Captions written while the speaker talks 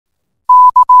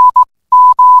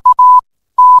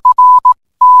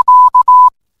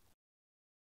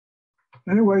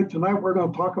Anyway, tonight we're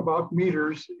going to talk about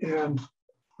meters in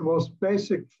the most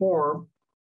basic form.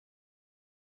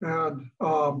 And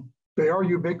they are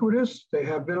ubiquitous. They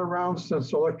have been around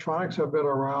since electronics have been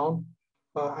around.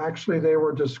 Actually, they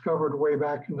were discovered way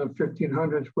back in the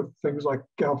 1500s with things like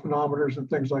galvanometers and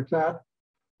things like that.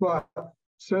 But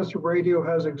since radio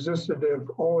has existed, they've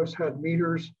always had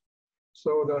meters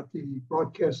so that the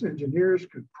broadcast engineers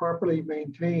could properly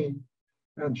maintain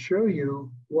and show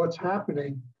you what's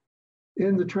happening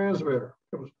in the transmitter.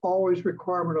 It was always a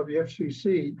requirement of the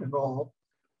FCC involved,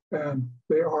 and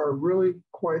they are really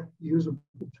quite usable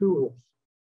tools.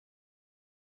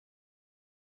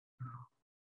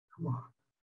 Come on.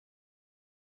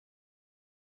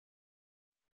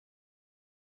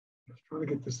 Just trying to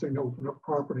get this thing to open up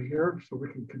properly here so we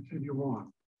can continue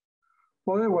on.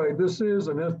 Well, anyway, this is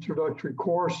an introductory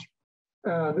course,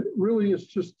 and it really is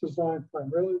just designed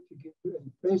primarily to give you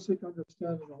a basic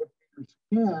understanding of what meters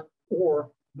can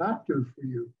or not do for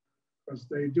you, because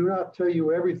they do not tell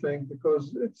you everything,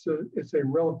 because it's a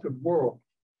relative world.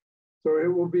 So it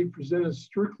will be presented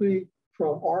strictly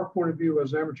from our point of view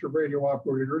as amateur radio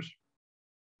operators.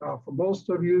 For most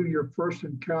of you, your first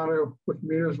encounter with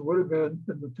meters would have been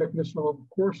in the technician level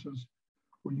courses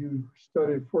where you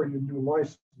studied for your new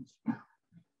license.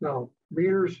 Now,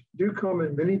 meters do come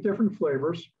in many different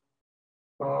flavors,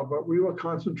 but we will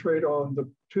concentrate on the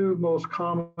two most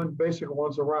common basic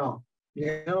ones around: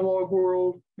 the analog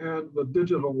world and the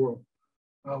digital world.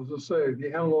 As I say,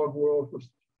 the analog world was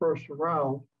first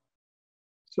around.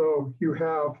 So you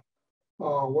have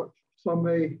what some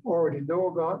may already know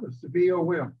about is the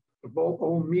VOM, the volt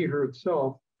ohm meter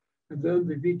itself, and then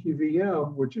the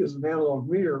VTVM, which is an analog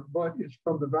meter, but it's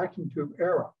from the vacuum tube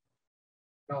era.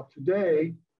 Now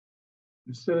today,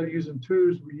 instead of using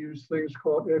tubes, we use things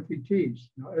called FETs.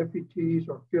 Now FETs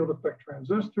are field effect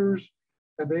transistors,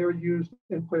 and they are used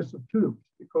in place of tubes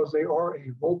because they are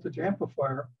a voltage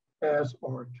amplifier, as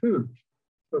are tubes.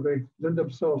 So they lend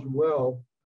themselves well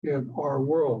in our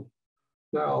world.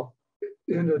 Now,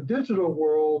 in the digital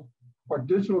world, our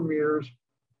digital meters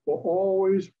will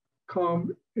always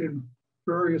come in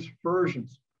various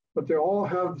versions, but they all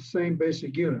have the same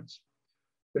basic units.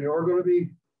 They are going to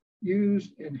be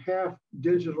used in half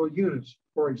digital units,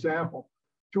 for example,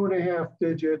 2.5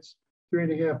 digits,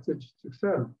 3.5 digits,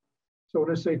 etc. So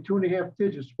when I say 2.5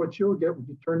 digits, what you'll get when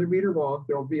you turn the meter on,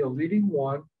 there'll be a leading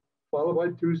 1 followed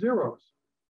by 2 zeros.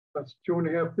 That's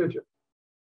 2.5 digits.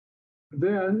 And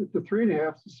then the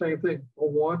 3.5 is the same thing, a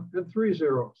 1 and 3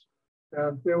 zeros.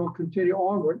 And they will continue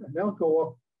onward, and they'll go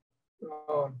up.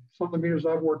 Some of the meters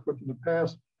I've worked with in the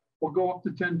past will go up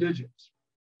to 10 digits.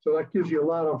 So that gives you a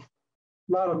lot of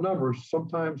numbers.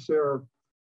 Sometimes they're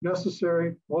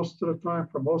necessary. Most of the time,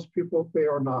 for most people, they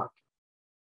are not.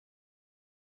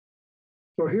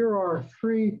 So here are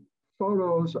 3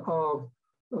 photos of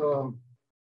the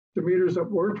meters that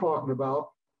we're talking about.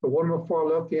 The one on the far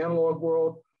left, the analog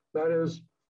world, that is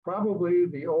probably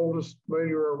the oldest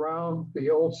meter around, the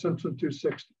old Simpson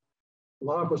 260. A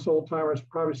lot of us old timers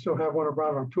probably still have one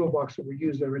around our toolbox that we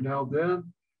use every now and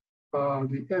then.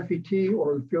 The FET,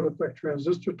 or the field effect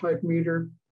transistor type meter,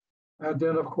 and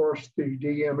then of course the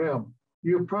DMM.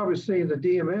 You've probably seen the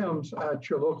DMMs at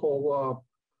your local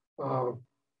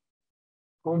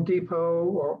Home Depot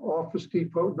or Office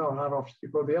Depot. No, not Office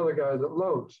Depot, the other guys at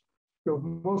Lowe's. You'll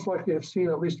most likely have seen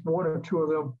at least 1 or 2 of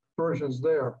them versions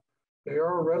there. They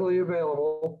are readily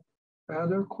available,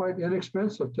 and they're quite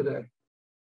inexpensive today.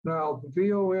 Now, the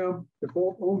VOM, the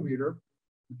volt ohm meter,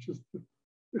 which is,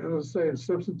 as I say, the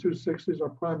Simpson 260 is our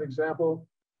prime example.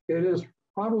 It is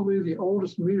probably the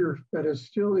oldest meter that is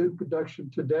still in production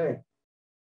today.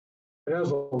 It has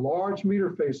a large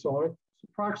meter face on it.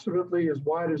 It's approximately as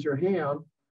wide as your hand.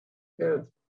 It's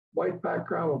white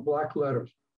background with black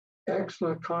letters.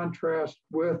 Excellent contrast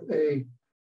with a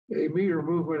meter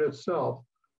movement itself.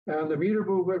 And the meter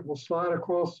movement will slide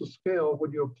across the scale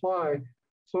when you apply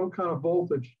some kind of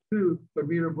voltage to the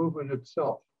meter movement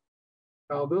itself.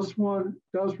 Now, this one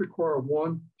does require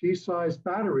one D-sized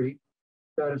battery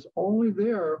that is only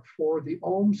there for the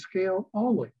ohm scale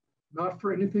only, not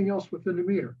for anything else within the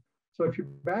meter. So if your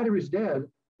battery is dead,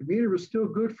 the meter is still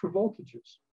good for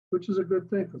voltages, which is a good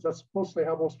thing because that's mostly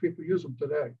how most people use them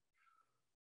today.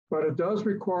 But it does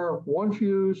require one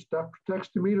fuse that protects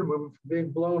the meter movement from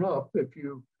being blown up if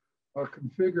you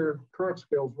configure current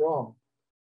scales wrong.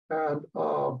 And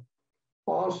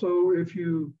also, if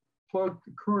you plug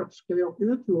the current scale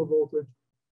into a voltage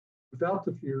without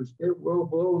the fuse, it will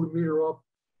blow the meter up,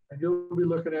 and you'll be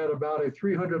looking at about a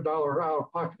 $300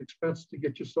 out-of-pocket expense to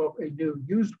get yourself a new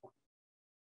used one,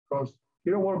 because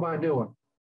you don't want to buy a new one.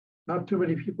 Not too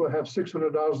many people have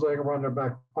 $600 laying around their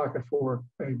back pocket for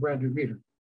a brand new meter.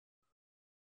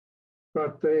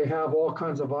 But they have all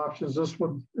kinds of options. This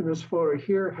one in this photo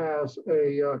here has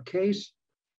a case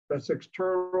that's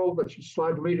external that you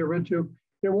slide the meter into.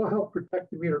 It will help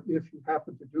protect the meter if you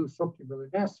happen to do something really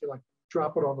nasty, like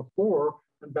drop it on the floor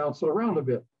and bounce it around a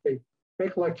bit. A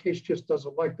Bakelite case just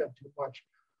doesn't like that too much.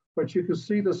 But you can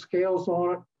see the scales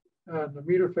on it and the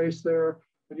meter face there,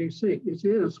 and you see it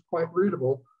is quite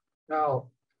readable. Now,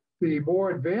 the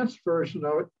more advanced version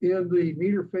of it in the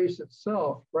meter face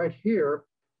itself, right here,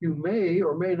 you may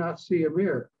or may not see a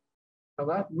mirror. Now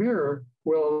that mirror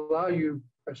will allow you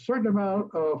a certain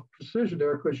amount of precision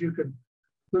there, because you can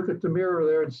look at the mirror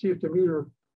there and see if the meter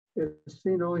is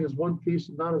seen only as one piece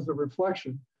and not as a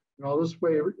reflection. Now this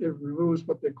way it removes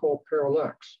what they call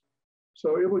parallax.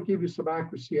 So it will give you some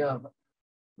accuracy out of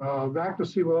it. The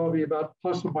accuracy will only be about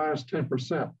plus or minus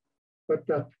 10%, but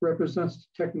that represents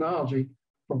the technology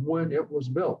from when it was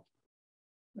built.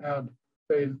 And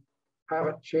they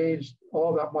haven't changed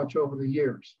all that much over the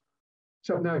years,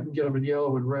 except now you can get them in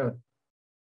yellow and red.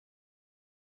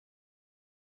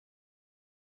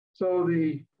 So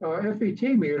the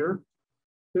FET meter,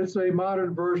 it's a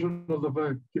modern version of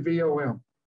the VOM.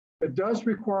 It does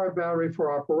require a battery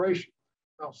for operation.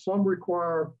 Now, some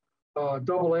require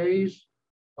double A's.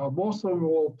 Most of them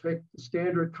will take the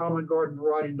standard common garden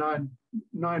variety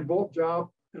 9-volt job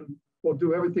and will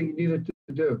do everything you need it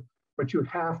to do. But you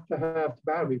have to have the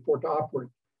battery for it to operate.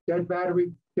 Dead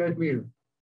battery, dead meter.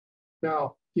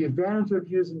 Now, the advantage of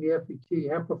using the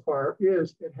FET amplifier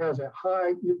is it has a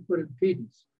high input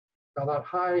impedance. Now, that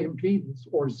high impedance,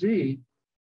 or Z,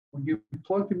 when you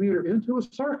plug the meter into a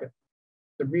circuit,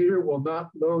 the meter will not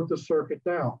load the circuit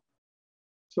down.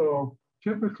 So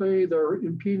typically, their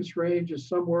impedance range is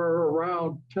somewhere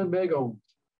around 10 megohms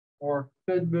or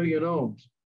 10 million ohms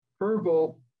per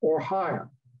volt or higher.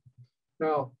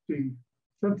 Now, the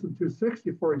Simpson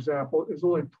 260, for example, is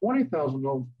only 20,000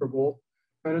 ohms per volt.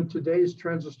 And in today's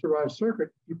transistorized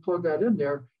circuit, you plug that in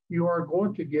there, you are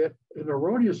going to get an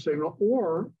erroneous signal,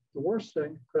 or the worst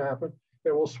thing could happen,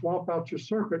 it will swamp out your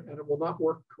circuit and it will not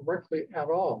work correctly at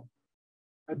all.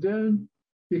 And then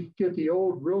you can get the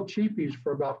old real cheapies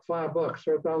for about $5,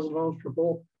 1,000 ohms per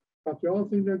volt. But the only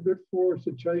thing they're good for is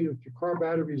to tell you if your car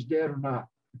battery is dead or not.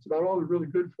 It's about all they're really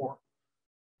good for.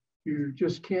 You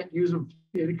just can't use them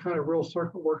for any kind of real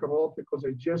circuit work at all, because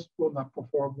they just will not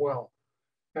perform well.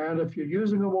 And if you're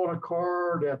using them on a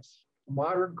car that's a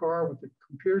modern car with the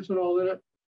computers and all in it,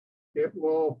 it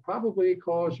will probably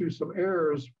cause you some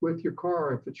errors with your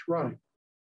car if it's running,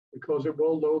 because it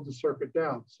will load the circuit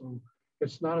down. So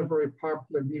it's not a very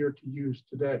popular meter to use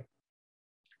today.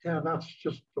 And that's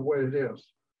just the way it is.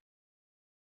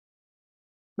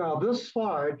 Now, this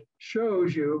slide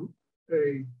shows you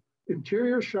an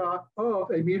interior shot of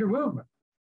a meter movement.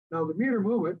 Now, the meter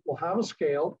movement will have a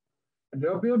scale, and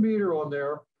there'll be a meter on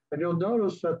there, and you'll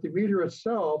notice that the meter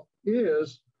itself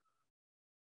is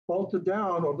bolted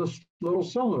down on this little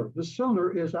cylinder. This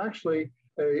cylinder is actually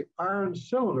an iron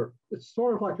cylinder. It's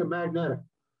sort of like a magnetic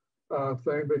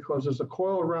thing, because there's a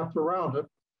coil wrapped around it,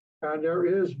 and there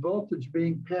is voltage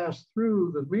being passed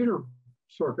through the meter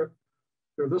circuit.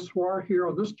 There's this wire here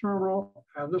on this terminal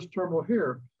and this terminal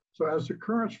here. So as the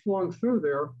current's flowing through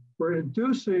there, we're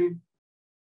inducing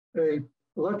an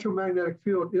electromagnetic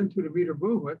field into the meter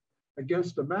movement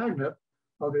against the magnet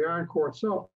of the iron core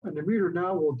itself, and the meter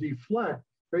now will deflect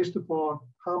based upon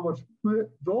how much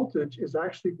voltage is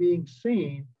actually being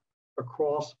seen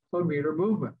across the meter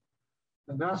movement.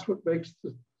 And that's what makes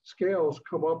the scales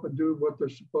come up and do what they're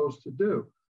supposed to do.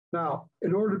 Now,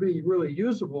 in order to be really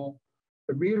usable,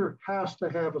 the meter has to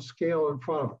have a scale in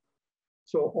front of it.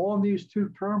 So on these two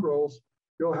terminals,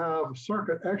 you'll have a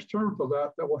circuit external to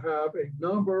that that will have a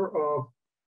number of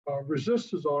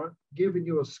resistors on it, giving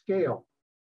you a scale.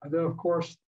 And then, of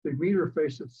course, the meter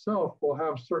face itself will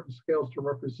have certain scales to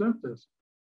represent this.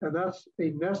 And that's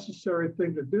a necessary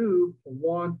thing to do for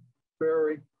one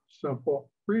very simple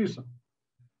reason.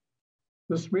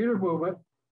 This meter movement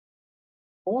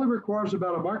only requires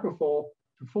about a microvolt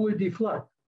to fully deflect.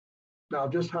 Now,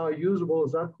 just how usable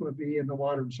is that going to be in the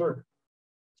modern circuit?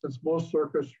 Since most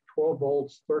circuits, 12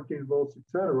 volts, 13 volts,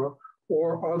 etc.,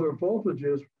 or other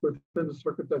voltages within the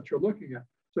circuit that you're looking at.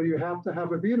 So you have to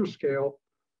have a meter scale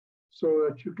so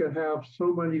that you can have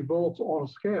so many volts on a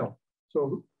scale.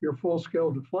 So your full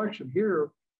scale deflection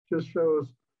here just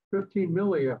shows 15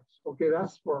 milliamps. Okay,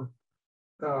 that's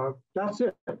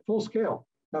it, full scale.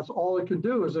 That's all it can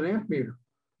do is an amp meter.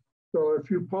 So if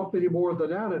you pump any more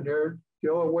than that in there,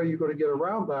 the only way you're going to get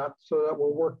around that so that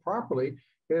will work properly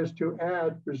is to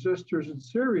add resistors in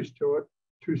series to it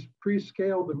to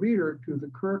pre-scale the meter to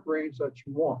the current range that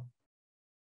you want.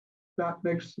 That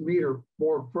makes the meter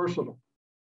more versatile.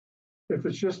 If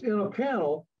it's just in a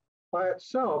panel by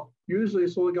itself, usually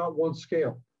it's only got one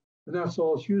scale, and that's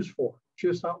all it's used for,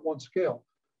 just that one scale.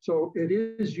 So it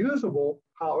is usable,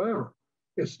 however,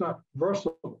 it's not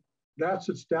versatile. That's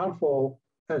its downfall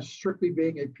as strictly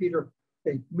being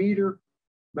a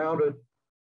meter-mounted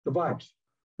device.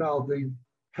 Now, the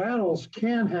panels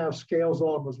can have scales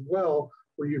on them as well,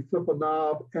 where you flip a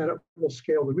knob and it will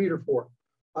scale the meter for it.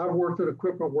 I've worked at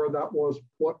equipment where that was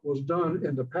what was done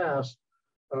in the past,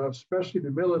 especially in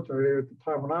the military. At the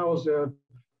time when I was in,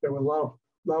 there were a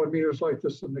lot of meters like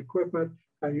this in the equipment,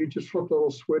 and you just flip the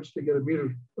little switch to get a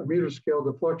meter scale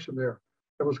deflection there.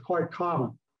 It was quite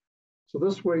common. So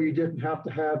this way you didn't have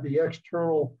to have the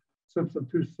external Simpson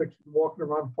 260 walking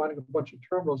around finding a bunch of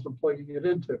terminals and plugging it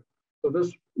into. So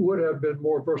this would have been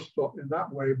more versatile in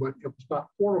that way, but it was not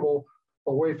portable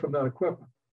away from that equipment.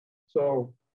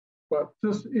 So, but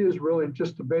this is really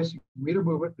just a basic meter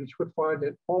movement that you would find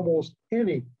in almost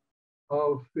any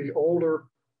of the older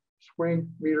swing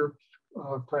meter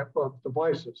type of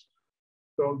devices.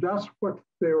 So that's what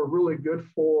they are really good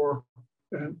for.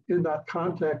 And in that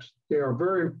context, they are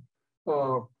very,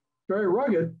 very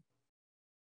rugged.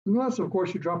 Unless, of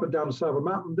course, you drop it down the side of a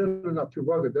mountain, then they're not too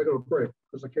rugged. They're going to break,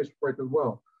 because the case will break as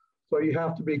well. So you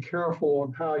have to be careful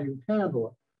on how you handle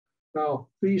it. Now,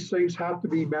 these things have to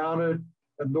be mounted,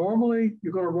 and normally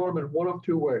you're going to run them in one of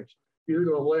two ways. You're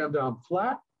going to lay them down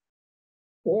flat,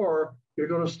 or you're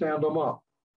going to stand them up.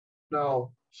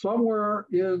 Now, somewhere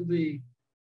in the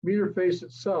meter face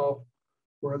itself,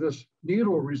 where this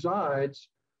needle resides,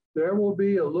 there will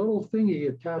be a little thingy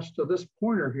attached to this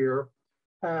pointer here,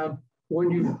 and when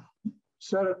you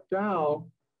set it down,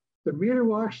 the meter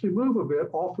will actually move a bit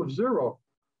off of zero.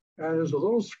 And there's a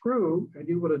little screw, and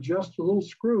you would adjust the little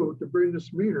screw to bring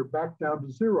this meter back down to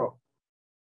zero.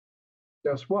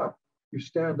 Guess what? You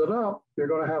stand it up, you're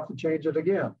going to have to change it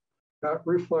again. That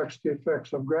reflects the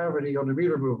effects of gravity on the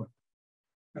meter movement.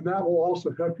 And that will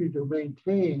also help you to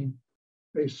maintain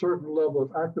a certain level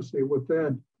of accuracy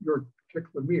within your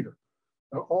particular meter.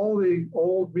 Now, all the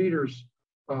old meters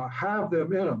have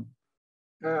them in them.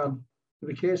 And in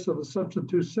the case of the Simpson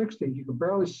 260, you can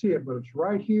barely see it, but it's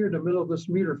right here in the middle of this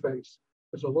meter face.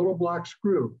 There's a little black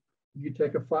screw. You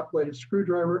take a flat-bladed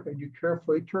screwdriver and you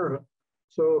carefully turn it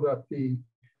so that the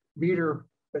meter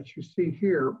that you see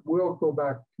here will go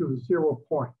back to the 0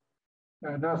 point.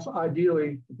 And that's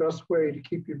ideally the best way to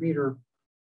keep your meter,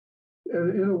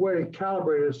 in a way,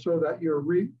 calibrated so that your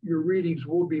readings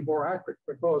will be more accurate,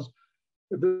 because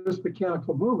this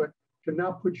mechanical movement can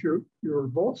now put your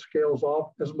volt scales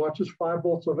off as much as 5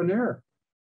 volts of an error.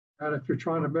 And if you're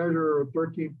trying to measure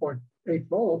 13.8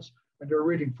 volts and they're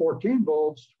reading 14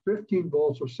 volts, 15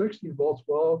 volts, or 16 volts,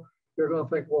 well, you're going to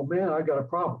think, well, man, I got a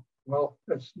problem. Well,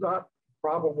 it's not a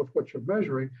problem with what you're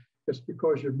measuring. It's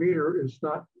because your meter is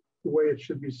not the way it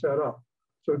should be set up.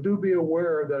 So do be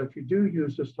aware that if you do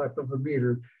use this type of a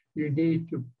meter, you need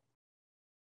to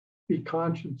be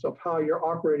conscious of how you're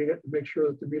operating it to make sure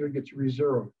that the meter gets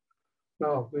re-zeroed.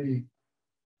 Now, the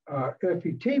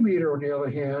FET meter, on the other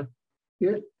hand,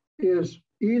 it is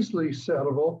easily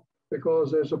settable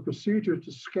because there's a procedure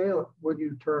to scale it when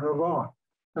you turn it on.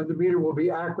 And the meter will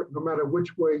be accurate no matter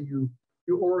which way you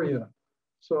orient it.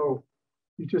 So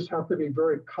you just have to be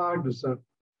very cognizant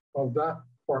of that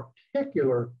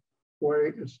particular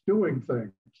way it's doing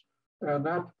things. And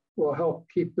that will help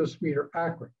keep this meter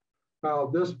accurate. Now,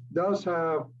 this does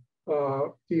have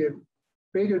the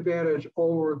big advantage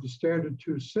over the standard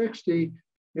 260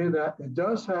 in that it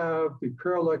does have the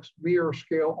parallax mirror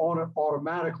scale on it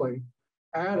automatically,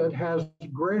 and it has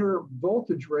greater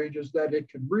voltage ranges that it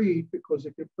can read because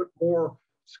it can put more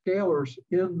scalars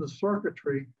in the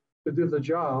circuitry to do the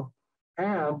job.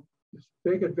 And this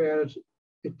big advantage,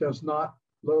 it does not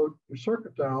load your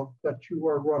circuit dial that you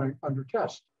are running under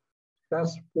test.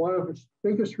 That's one of its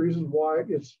biggest reasons why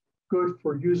it's good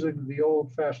for using the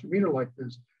old-fashioned meter like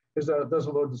this, is that it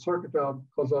doesn't load the circuit dial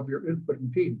because of your input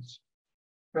impedance.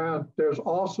 And there's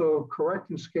also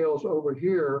correcting scales over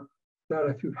here that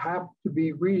if you happen to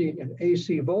be reading an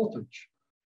AC voltage,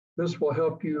 this will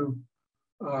help you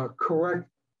correct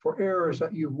for errors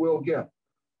that you will get.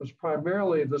 Because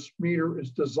primarily this meter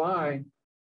is designed,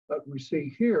 that we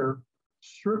see here,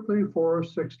 strictly for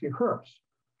 60 hertz.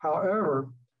 However,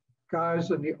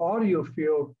 guys in the audio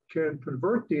field can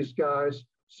convert these guys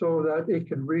so that it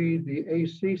can read the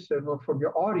AC signal from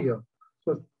your audio.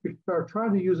 So we are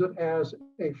trying to use it as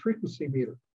a frequency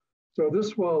meter. So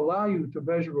this will allow you to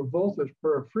measure a voltage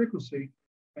per frequency,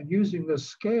 and using this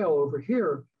scale over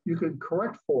here, you can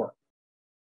correct for it.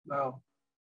 Now,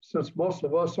 since most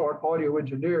of us aren't audio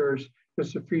engineers,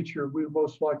 it's a feature we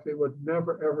most likely would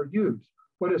never ever use,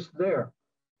 but it's there.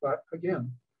 But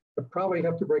again, you probably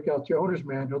have to break out the owner's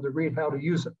manual to read how to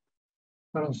use it.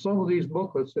 And on some of these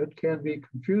booklets, it can be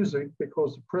confusing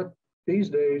because the print these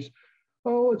days,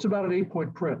 oh, it's about an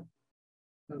 8-point print.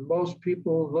 And most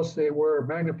people, unless they wear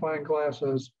magnifying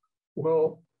glasses,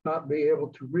 will not be able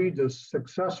to read this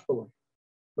successfully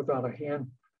without a hand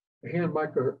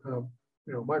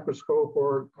microscope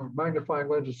or magnifying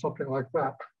lens or something like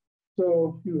that.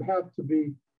 So you have to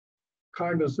be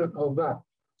cognizant of that.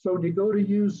 So when you go to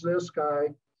use this guy,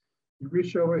 you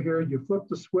reach over here, you flip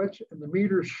the switch, and the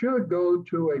meter should go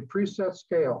to a preset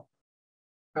scale.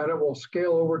 And it will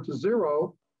scale over to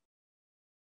 0,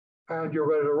 and you're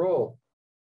ready to roll.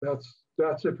 That's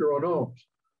if you're on ohms.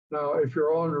 Now, if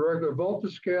you're on the regular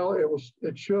voltage scale,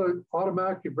 it should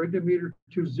automatically bring the meter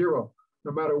to 0,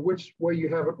 no matter which way you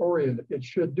have it oriented. It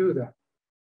should do that.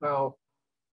 Now,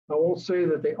 I won't say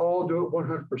that they all do it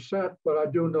 100%, but I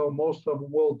do know most of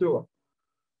them will do it.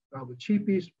 Now, the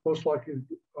cheapies, most likely,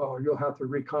 you'll have to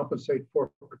recompensate for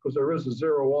it because there is a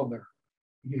 0 on there.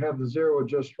 You have the 0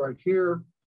 just right here.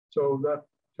 So that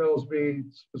tells me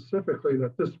specifically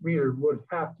that this meter would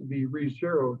have to be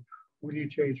re-zeroed when you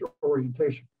change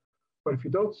orientation. But if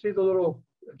you don't see the little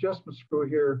adjustment screw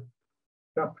here,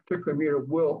 that particular meter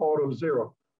will auto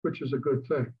zero, which is a good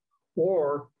thing.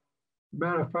 Or the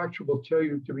manufacturer will tell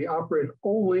you to be operated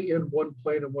only in one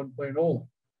plane and one plane only.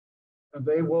 And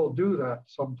they will do that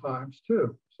sometimes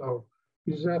too. So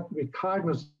you just have to be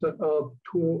cognizant of the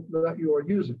tool that you are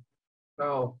using.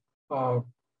 Now,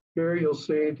 here you'll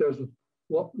see there's a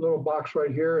little box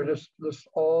right here, and this lists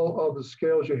all of the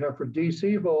scales you have for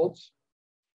DC volts.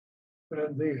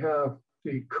 And they have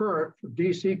the current for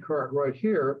DC current right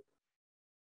here.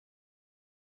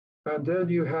 And then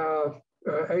you have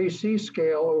AC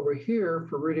scale over here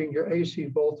for reading your AC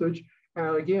voltage.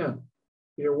 And again,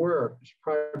 be aware, it's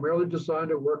primarily designed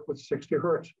to work with 60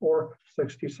 hertz or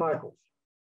 60 cycles.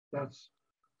 That's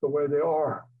the way they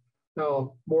are.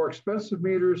 Now, more expensive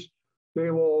meters,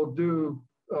 they will do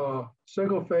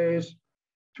single phase,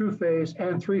 2-phase,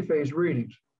 and 3-phase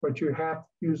readings, but you have to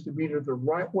use the meter the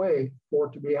right way for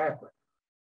it to be accurate.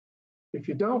 If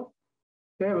you don't,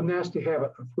 they have a nasty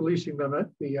habit of releasing the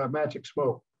magic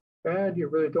smoke, and you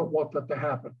really don't want that to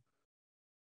happen.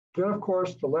 Then, of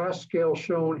course, the last scale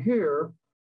shown here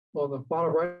on the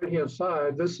bottom right-hand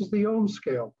side, this is the ohm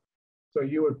scale. So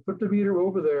you would put the meter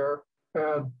over there,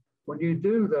 and when you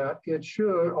do that, it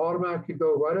should automatically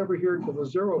go right over here to the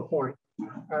 0 point,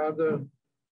 and then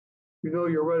you know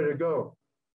you're ready to go.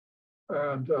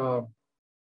 And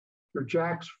your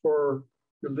jacks for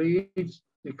your leads,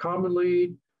 the common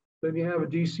lead, then you have a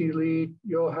DC lead,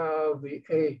 you'll have the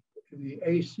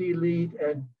AC lead,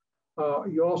 and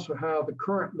you also have the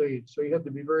current lead. So you have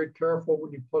to be very careful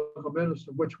when you plug them in as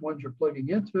to which ones you're plugging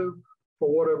into for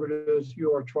whatever it is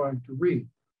you are trying to read.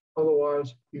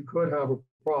 Otherwise, you could have a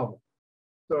problem.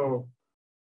 So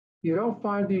you don't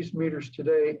find these meters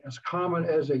today as common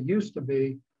as they used to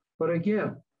be, but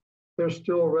again, they're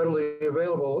still readily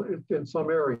available in some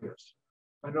areas.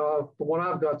 I know the one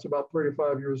I've got is about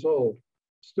 35 years old.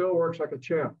 Still works like a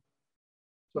champ.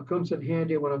 So it comes in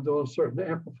handy when I'm doing certain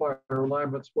amplifier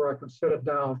alignments where I can set it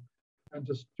down and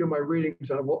just do my readings,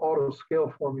 and it will auto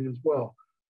scale for me as well.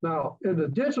 Now, in the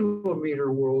digital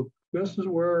meter world, this is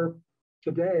where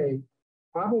today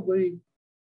probably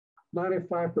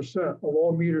 95% of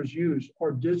all meters used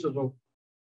are digital,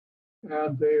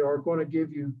 and they are going to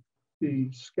give you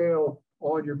the scale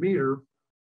on your meter,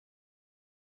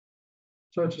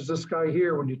 such as this guy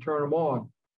here. When you turn them on,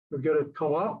 you'll get it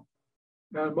come up,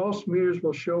 and most meters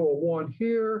will show a 1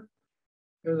 here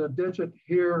and a digit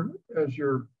here as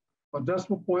your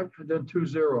decimal point, and then 2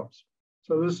 zeros.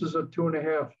 So this is a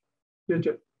 2.5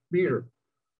 digit meter.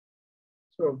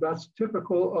 So that's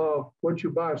typical of what you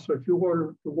buy. So if you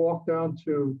were to walk down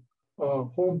to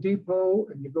Home Depot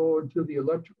and you go into the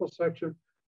electrical section,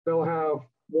 they'll have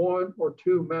 1 or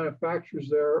 2 manufacturers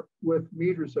there with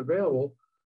meters available.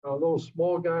 Those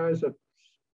small guys that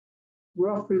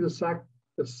roughly the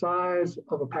size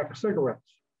of a pack of cigarettes.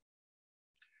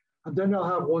 And then they'll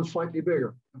have one slightly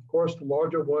bigger. Of course, the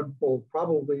larger one will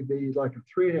probably be like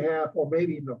a 3.5 or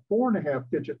maybe even a 4.5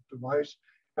 digit device,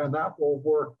 and that will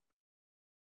work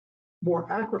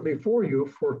more accurately for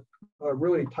you for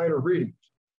really tighter readings.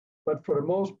 But for the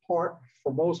most part,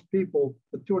 for most people,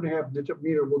 the 2.5 digit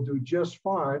meter will do just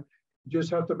fine. You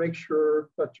just have to make sure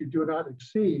that you do not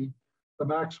exceed the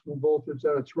maximum voltage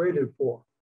that it's rated for.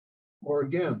 Or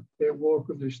again, it will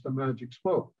release the magic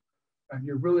smoke. And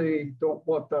you really don't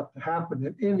want that to happen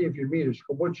in any of your meters.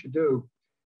 Because once you do,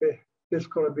 it's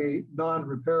going to be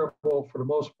non-repairable for the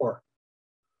most part.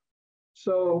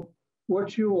 So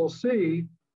what you will see,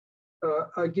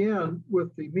 again,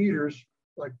 with the meters,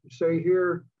 like we say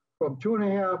here, from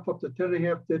 2.5 up to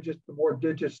 10.5 digits, the more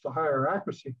digits, the higher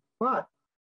accuracy. But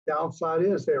downside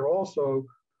is they're also,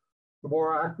 the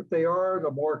more accurate they are,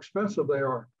 the more expensive they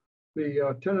are.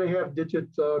 The 10.5 digit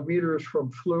meters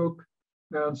from Fluke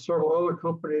and several other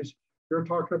companies, you're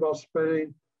talking about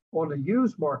spending on the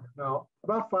used market now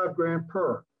about $5 grand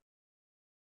per.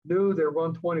 New, they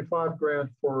run 25 grand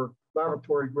for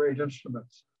laboratory grade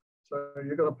instruments. So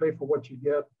you're going to pay for what you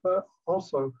get. But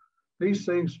also, these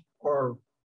things are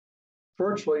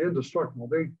virtually indestructible.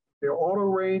 They're auto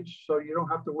range, so you don't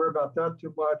have to worry about that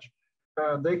too much.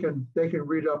 And they can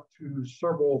read up to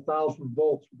several thousand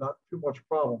volts without too much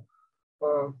problem.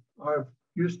 I've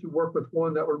used to work with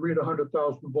one that would read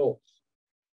 100,000 volts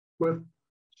with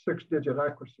 6-digit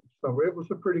accuracy. So it was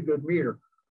a pretty good meter,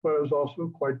 but it was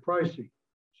also quite pricey.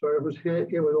 So it was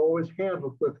always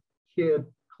handled with kid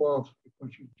gloves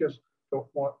because you just don't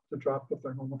want to drop the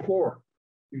thing on the floor.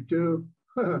 You do,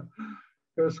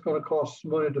 it's going to cost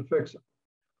some money to fix it.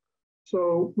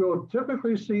 So we'll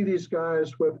typically see these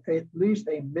guys with at least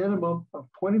a minimum of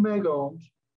 20 megohms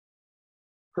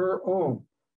per ohm,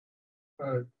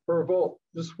 per volt.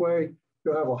 This way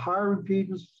you'll have a higher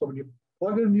impedance. So when you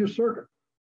plug it into your circuit,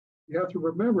 you have to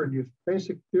remember in your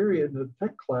basic theory in the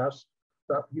tech class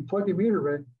that you plug the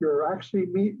meter in, you're actually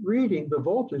reading the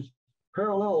voltage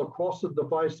parallel across the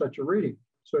device that you're reading.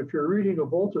 So if you're reading a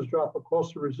voltage drop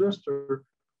across the resistor,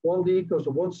 one lead goes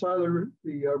to one side of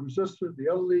the resistor, the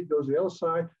other lead goes to the other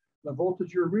side, and the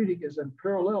voltage you're reading is in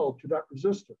parallel to that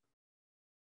resistor.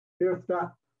 If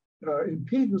that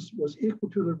impedance was equal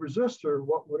to the resistor,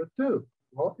 what would it do?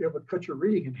 Well, it would cut your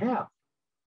reading in half.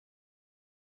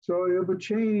 So it would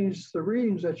change the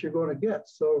readings that you're going to get.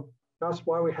 So that's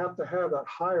why we have to have that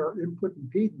higher input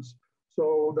impedance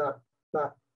so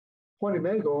that 20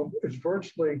 megohm is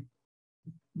virtually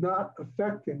not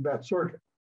affecting that circuit.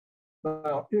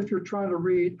 Now, if you're trying to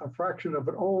read a fraction of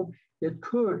an ohm, it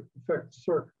could affect the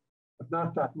circuit, but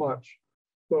not that much.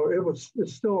 So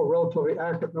it's still relatively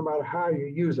accurate no matter how you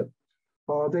use it.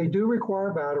 They do require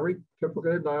a battery,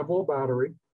 typically a 9-volt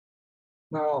battery.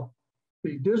 Now,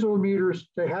 the digital meters,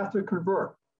 they have to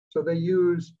convert. So they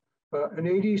use an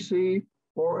ADC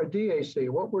or a DAC.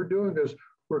 What we're doing is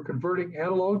we're converting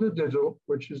analog to digital,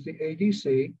 which is the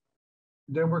ADC.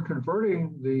 Then we're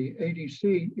converting the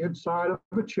ADC inside of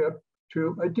a chip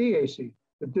to a DAC,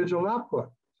 the digital output.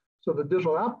 So the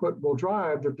digital output will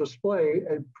drive the display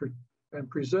and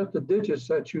present the digits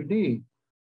that you need.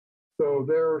 So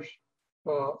there's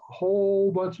a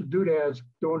whole bunch of doodads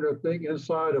doing their thing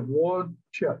inside of one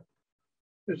chip.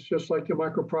 It's just like a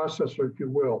microprocessor, if you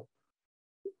will.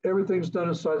 Everything's done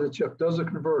inside the chip, does a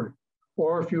converter.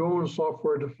 Or if you own a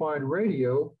software-defined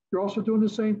radio, you're also doing the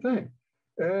same thing.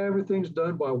 Everything's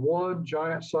done by one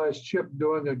giant-sized chip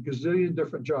doing a gazillion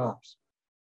different jobs.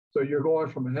 So you're going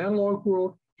from an analog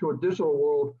world to a digital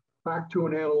world back to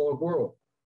an analog world.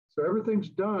 So everything's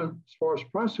done as far as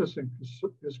processing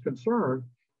is concerned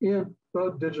in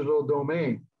the digital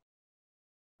domain.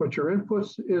 But your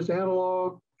inputs is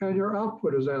analog and your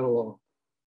output is analog.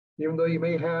 Even though you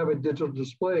may have a digital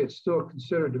display, it's still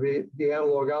considered to be the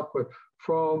analog output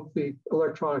from the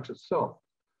electronics itself.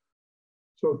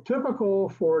 So typical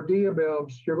for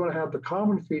DMMs, you're going to have the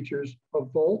common features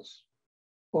of volts,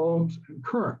 ohms, and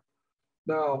current.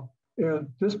 Now, in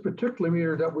this particular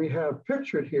meter that we have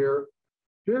pictured here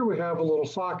we have a little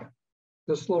socket.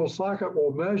 This little socket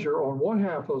will measure on one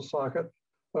half of the socket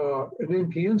an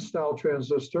NPN style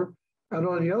transistor, and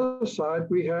on the other side,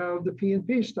 we have the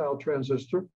PNP style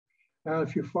transistor. And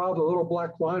if you follow the little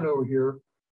black line over here,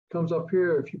 comes up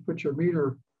here, if you put your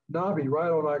meter knobby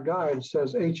right on that guide, it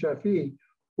says HFE.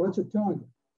 What's it telling you?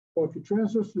 Well, if your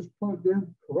transistor is plugged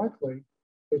in correctly,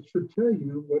 it should tell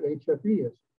you what HFE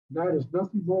is. And that is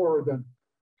nothing more than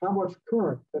how much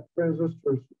current that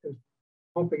transistor is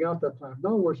pumping out that time. In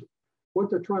other words, what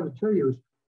they're trying to tell you is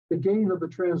the gain of the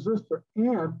transistor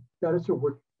and that it's a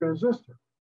working transistor.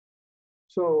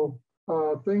 So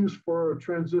things for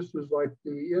transistors like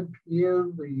the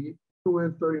NPN, the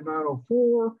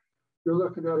 2N3904, you're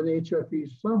looking at an HFE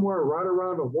somewhere right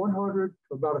around a 100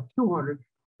 to about a 200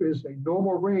 is a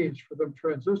normal range for them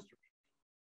transistors,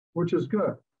 which is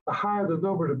good. The higher the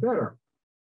number, the better.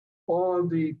 On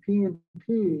the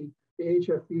PNP, the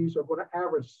HFEs are going to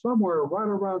average somewhere right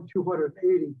around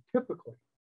 280 typically.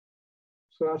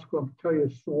 So that's going to tell you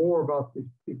some more about the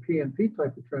PNP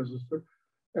type of transistor.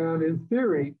 And in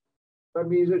theory, that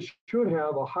means it should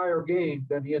have a higher gain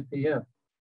than the NPN.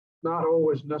 Not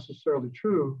always necessarily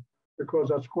true. because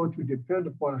that's going to depend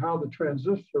upon how the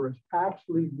transistor is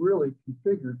actually really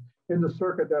configured in the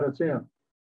circuit that it's in.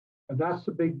 And that's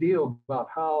the big deal about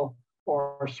how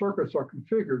our circuits are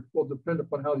configured will depend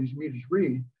upon how these meters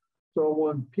read. So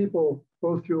when people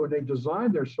go through and they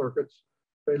design their circuits,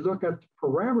 they look at the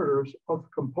parameters of the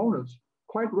components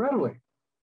quite readily.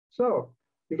 So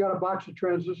you got a box of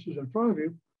transistors in front of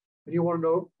you, and you want to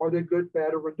know, are they good,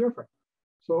 bad, or indifferent?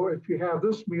 So if you have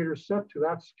this meter set to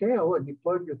that scale and you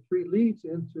plug your 3 leads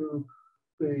into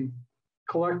the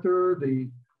collector, the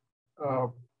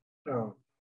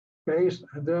base,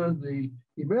 and then the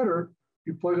emitter,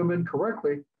 you plug them in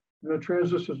correctly, and the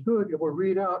transistor is good, it will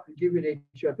read out and give you an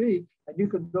HFE, and you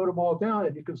can note them all down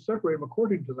and you can separate them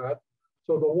according to that.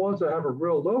 So the ones that have a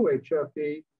real low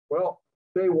HFE, well,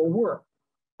 they will work.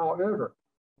 However,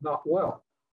 not well,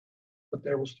 but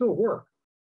they will still work.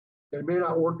 They may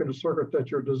not work in the circuit that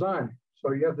you're designing.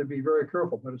 So you have to be very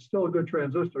careful, but it's still a good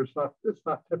transistor. It's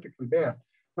not typically bad.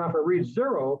 Now, if it reads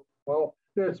 0, well,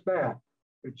 it's bad.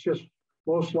 It's just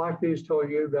most likely is telling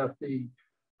you that the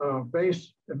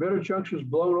base emitter junction is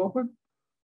blown open,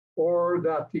 or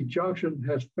that the junction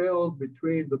has failed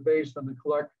between the base and the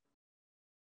collector.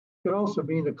 It can also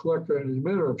mean the collector and the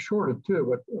emitter have shorted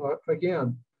too, but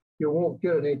again, you won't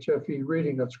get an HFE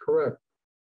reading that's correct.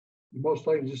 You most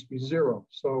likely just be 0.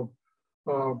 So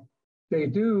they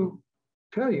do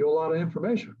tell you a lot of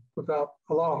information without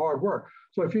a lot of hard work.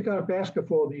 So if you got a basket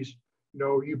full of these,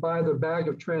 you buy the bag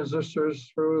of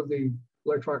transistors through the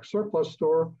electronic surplus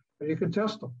store and you can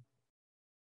test them.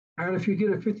 And if you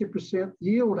get a 50%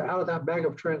 yield out of that bag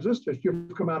of transistors,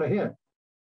 you've come out ahead.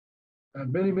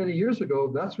 And many, many years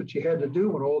ago, that's what you had to do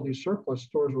when all these surplus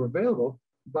stores were available.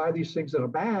 Buy these things in a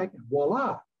bag and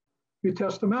voila. You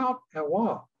test them out and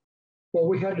voila. Well,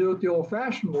 we had to do it the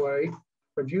old-fashioned way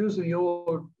of using the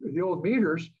old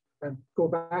meters and go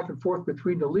back and forth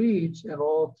between the leads and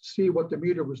all to see what the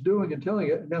meter was doing and telling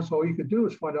it. And that's all you could do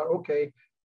is find out, okay,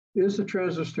 is the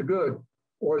transistor good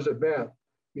or is it bad?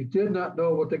 You did not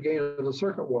know what the gain of the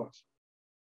circuit was.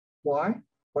 Why?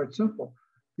 Quite simple.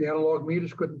 The analog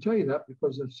meters couldn't tell you that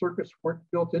because the circuits weren't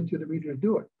built into the meter to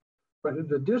do it. But in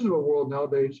the digital world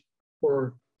nowadays,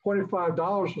 for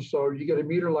 $25 or so, you get a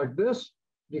meter like this.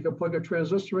 You can plug a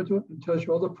transistor into it and tells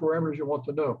you all the parameters you want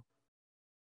to know.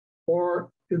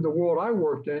 Or in the world I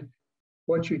worked in,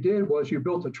 what you did was you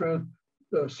built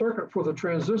the circuit for the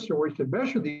transistor where you could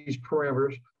measure these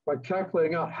parameters by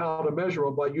calculating out how to measure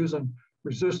them by using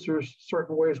resistors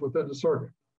certain ways within the circuit.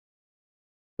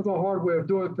 It's a hard way of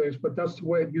doing things, but that's the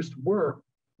way it used to work.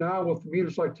 Now with the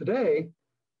meters like today,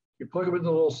 you plug them into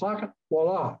a little socket,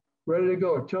 voila, ready to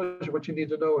go. It tells you what you need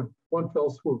to know in one fell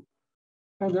swoop.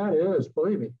 And that is,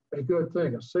 believe me, a good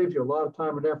thing. It saves you a lot of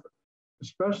time and effort,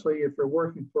 especially if you're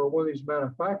working for one of these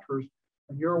manufacturers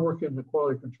and you're working in the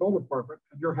quality control department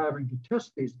and you're having to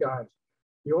test these guys.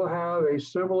 You'll have a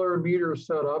similar meter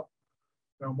set up,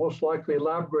 most likely a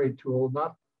lab grade tool,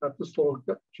 not this little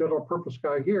general purpose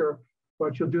guy here,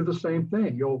 but you'll do the same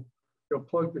thing. You'll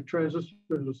plug the transistor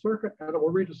into the circuit and it will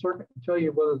read the circuit and tell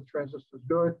you whether the transistor is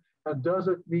good and does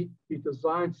it meet the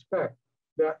design spec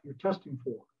that you're testing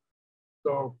for.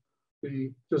 So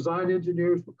the design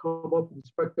engineers will come up with the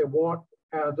spec they want,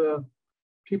 and then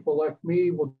people like me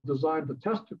will design the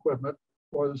test equipment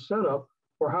or the setup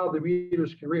for how the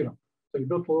meters can read them. So you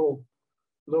built a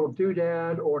little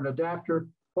doodad or an adapter,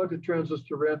 plug the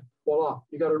transistor in, voila,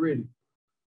 you got a reading.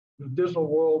 The digital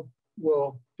world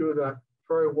will do that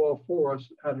very well for us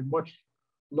at a much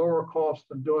lower cost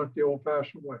than doing it the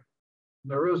old-fashioned way.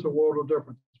 And there is a world of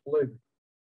difference, believe me.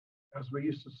 As we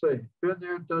used to say, been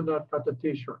there, done that, got the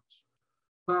t-shirts.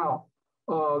 Now,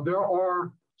 there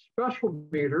are special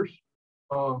meters.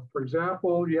 For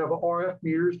example, you have RF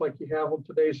meters like you have on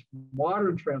today's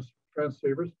modern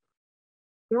transceivers.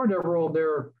 They were never on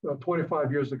there 25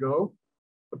 years ago,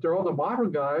 but they're on the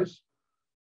modern guys.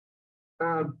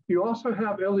 And you also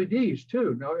have LEDs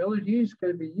too. Now, LEDs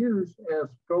can be used as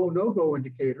go, no-go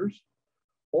indicators,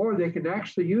 or they can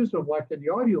actually use them like in the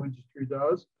audio industry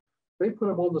does. They put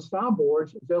them on the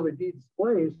soundboards as LED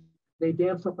displays. They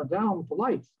dance up and down with the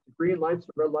lights, the green lights,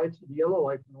 the red lights, and the yellow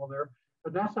lights and all there.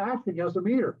 And that's acting as a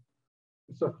meter.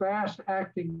 It's a fast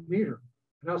acting meter.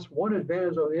 And that's one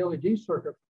advantage of the LED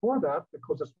circuit for that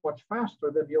because it's much faster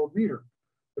than the old meter.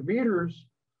 The meters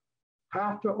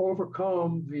have to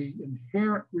overcome the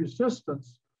inherent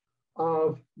resistance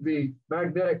of the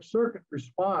magnetic circuit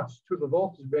response to the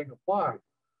voltage being applied,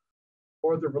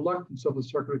 or the reluctance of the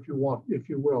circuit, if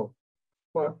you will.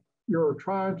 But you're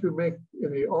trying to make,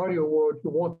 in the audio world, you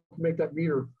want to make that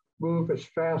meter move as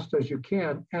fast as you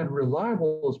can and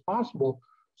reliable as possible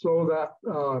so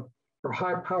that or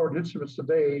high-powered instruments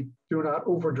today do not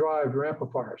overdrive your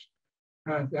amplifiers.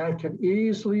 And that can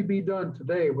easily be done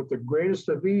today with the greatest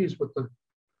of ease with the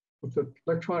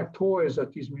electronic toys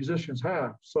that these musicians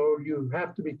have. So you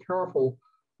have to be careful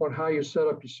on how you set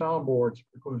up your soundboards,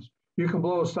 because you can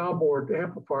blow a soundboard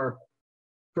amplifier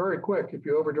very quick if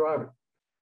you overdrive it.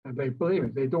 And they, believe me,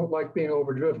 they don't like being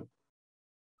overdriven.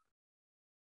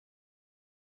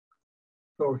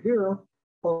 So here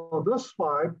on this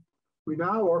slide, we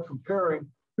now are comparing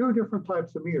two different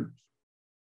types of meters.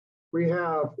 We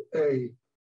have a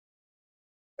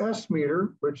S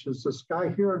meter, which is this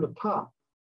guy here on the top.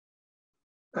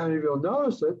 And if you'll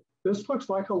notice it, this looks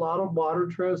like a lot of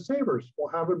modern transceivers will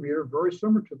have a meter very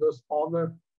similar to this on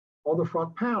the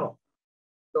front panel.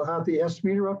 They'll have the S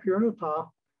meter up here on the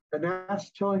top, and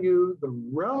that's telling you the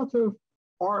relative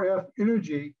RF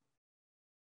energy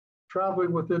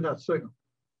traveling within that signal.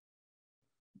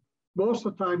 Most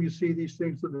of the time you see these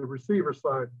things on the receiver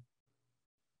side.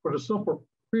 For the simple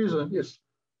reason, it's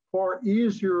far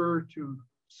easier to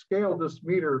scale this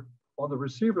meter on the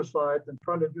receiver side than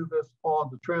trying to do this on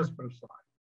the transmitter side.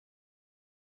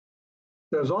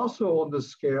 There's also on this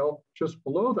scale, just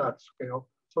below that scale,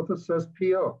 something that says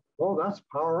PO. Well, that's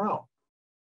power out.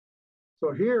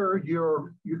 So here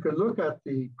you can look at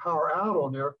the power out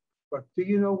on there, but do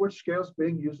you know which scale is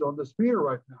being used on this meter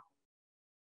right now?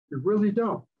 You really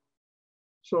don't.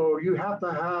 So you have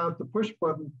to have the push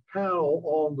button panel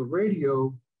on the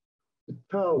radio to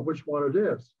tell which one it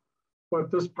is. But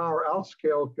this power out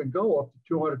scale can go up to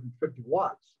 250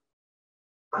 watts.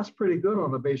 That's pretty good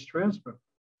on a base transmitter.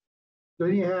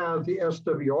 Then you have the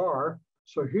SWR.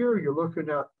 So here you're looking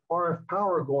at RF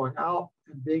power going out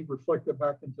and being reflected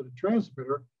back into the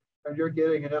transmitter, and you're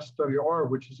getting an SWR,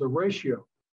 which is a ratio.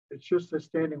 It's just a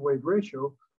standing wave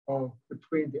ratio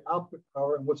between the output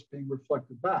power and what's being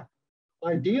reflected back.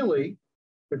 Ideally,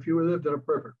 if you lived in a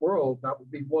perfect world, that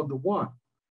would be 1-to-1.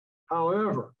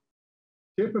 However,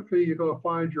 typically you're going to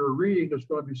find your reading is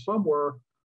going to be somewhere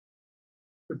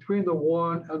between the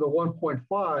 1 and the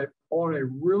 1.5 on a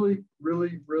really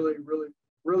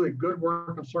good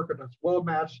working circuit that's well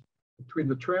matched between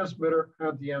the transmitter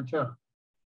and the antenna.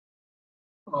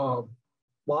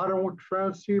 Modern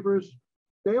transceivers,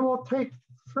 they will take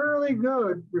fairly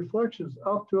good reflections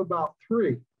up to about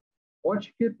 3. Once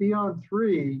you get beyond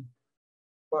 3,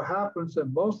 what happens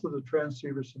in most of the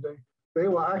transceivers today, they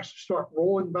will actually start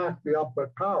rolling back the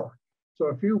output power. So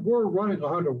if you were running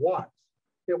 100 watts,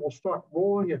 it will start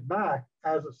rolling it back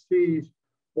as it sees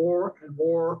more and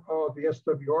more of the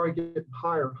SWR getting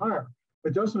higher and higher.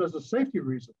 It does it as a safety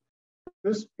reason.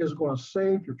 This is going to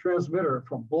save your transmitter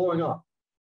from blowing up.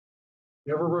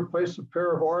 You ever replace a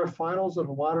pair of RF finals in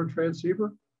a modern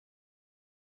transceiver?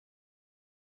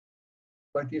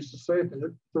 Like they used to say,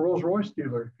 the Rolls Royce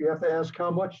dealer, if you have to ask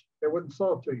how much, they wouldn't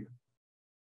sell it to you.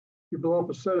 You blow up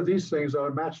a set of these things that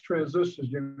are matched transistors,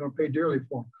 you're going to pay dearly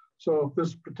for them. So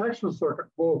this protection circuit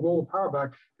will roll the power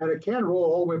back, and it can roll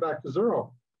all the way back to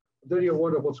 0. But then you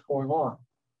wonder what's going on.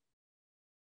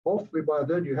 Hopefully by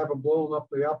then you haven't blown up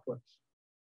the outputs.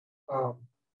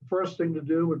 The first thing to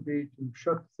do would be to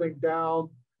shut the thing down,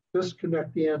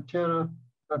 disconnect the antenna,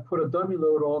 and put a dummy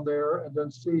load on there, and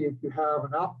then see if you have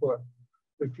an output.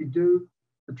 If you do,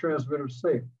 the transmitter is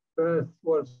safe. Then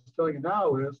what it's telling you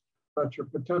now is that your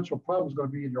potential problem is going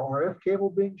to be in your RF cable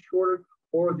being shorted,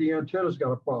 or the antenna's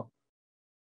got a problem.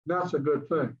 And that's a good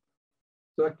thing.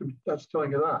 So that's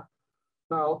telling you that.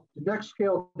 Now, the next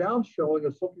scale down showing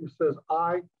is something that says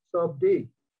I sub D.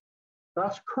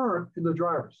 That's current in the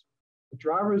drivers. The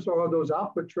drivers are those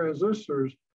output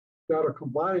transistors that are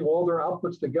combining all their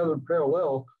outputs together in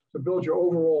parallel to build your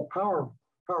overall power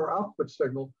output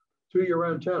signal to your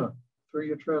antenna, through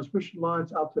your transmission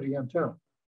lines out to the antenna.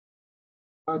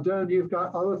 And then you've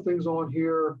got other things on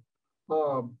here.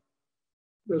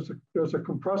 There's a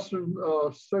compression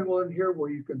signal in here where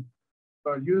you can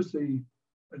use the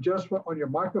adjustment on your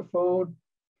microphone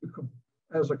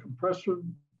as a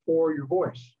compression for your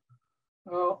voice.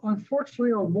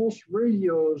 Unfortunately, on most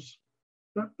radios,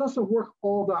 that doesn't work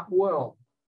all that well.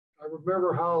 I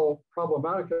remember how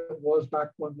problematic it was back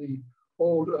when the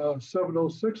old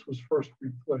 706 was first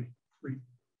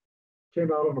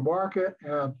came out on the market,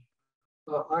 and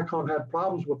Icom had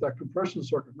problems with that compression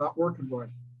circuit not working right.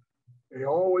 They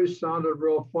always sounded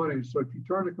real funny. So if you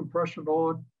turn the compression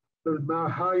on, no matter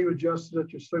how you adjusted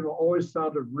it, your signal always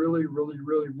sounded really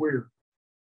weird.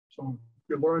 So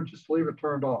you learn just to leave it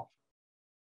turned off.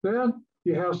 Then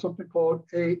you have something called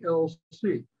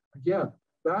ALC. Again,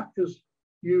 that is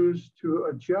used to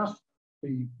adjust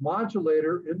the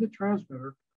modulator in the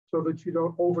transmitter so that you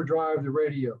don't overdrive the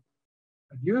radio.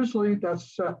 And usually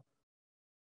that's set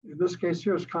in this case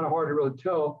here, it's kind of hard to really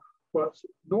tell, but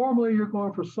normally you're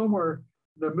going for somewhere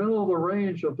in the middle of the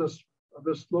range of this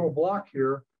little block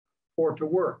here for it to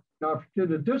work. Now, if you're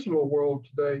in the digital world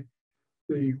today,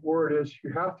 the word is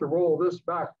you have to roll this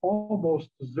back almost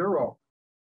to zero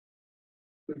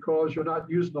because you're not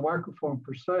using the microphone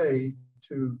per se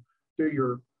to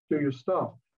do your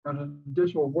stuff. And in the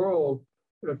digital world,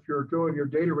 if you're doing your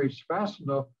data rates fast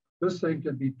enough, this thing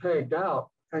can be pegged out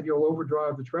and you'll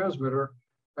overdrive the transmitter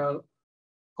and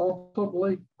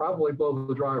ultimately probably blow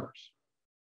the drivers.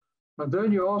 And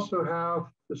then you also have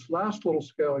this last little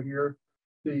scale here,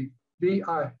 the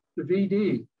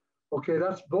VD. Okay,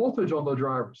 that's voltage on the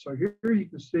driver. So here you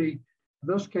can see,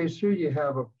 in this case here, you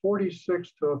have a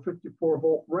 46 to a 54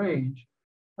 volt range.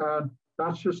 And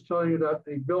that's just telling you that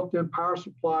the built-in power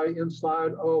supply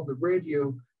inside of the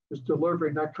radio is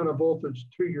delivering that kind of voltage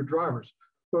to your drivers.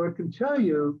 So it can tell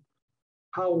you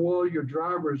how well your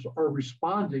drivers are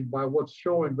responding by what's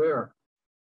showing there.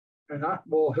 And that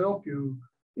will help you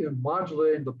in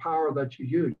modulating the power that you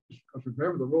use. Because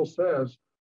remember, the rule says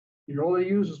you only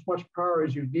use as much power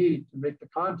as you need to make the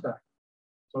contact.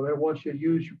 So they want you to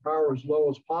use your power as low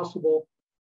as possible.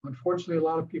 Unfortunately, a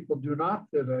lot of people do not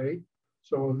today.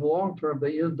 So in the long term,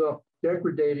 they end up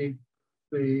degrading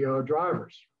the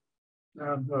drivers.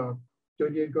 And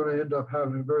then you're going to end up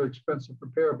having a very expensive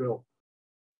repair bill.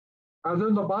 And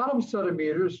then the bottom set of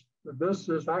meters, this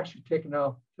is actually taking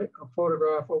out a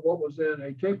photograph of what was in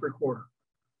a tape recorder,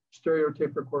 stereo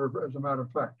tape recorder, as a matter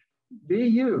of fact.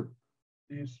 VU,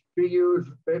 these VUs,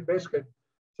 basically,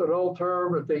 it's an old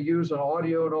term that they use in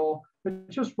audio and all.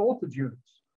 It's just voltage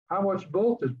units. How much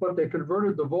voltage? But they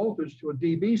converted the voltage to a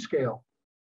dB scale.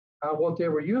 And what they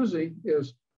were using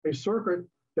is a circuit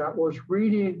that was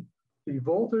reading the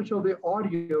voltage of the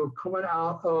audio coming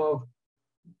out of,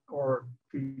 or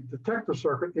the detector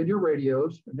circuit in your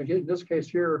radios, and again, in this case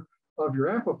here, of your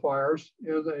amplifiers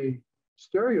in a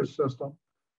stereo system,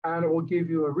 and it will give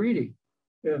you a reading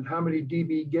and how many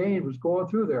dB gain was going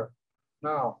through there.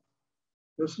 Now,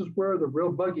 this is where the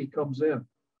real buggy comes in.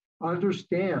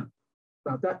 Understand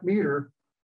that that meter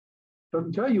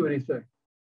doesn't tell you anything.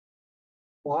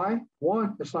 Why?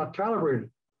 One, it's not calibrated.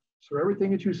 So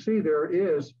everything that you see there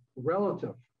is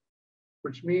relative,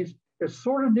 which means it's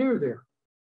sort of near there.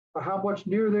 But how much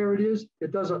near there it is,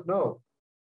 it doesn't know.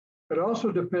 It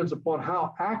also depends upon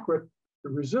how accurate the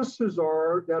resistors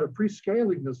are that are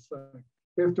pre-scaling this thing.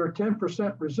 If they're 10%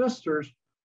 resistors,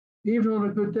 even on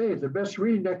a good day, the best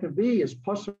reading that can be is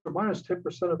plus or minus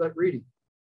 10% of that reading.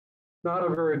 Not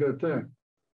a very good thing.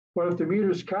 But if the meter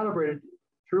is calibrated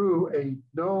through a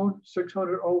known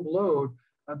 600 ohm load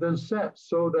and then set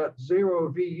so that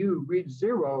 0 VU reads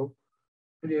 0,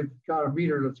 and you've got a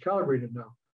meter that's calibrated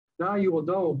now. Now you will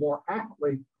know more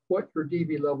accurately what your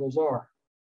dB levels are.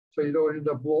 So you don't end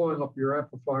up blowing up your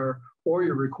amplifier or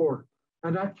your recorder.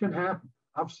 And that can happen.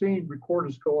 I've seen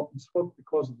recorders go up in smoke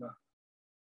because of that.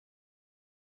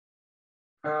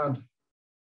 And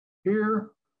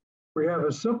here we have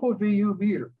a simple VU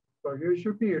meter. So here's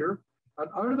your meter. And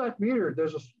under that meter,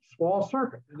 there's a small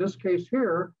circuit. In this case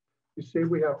here, you see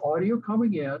we have audio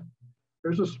coming in.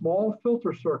 There's a small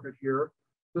filter circuit here.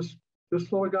 This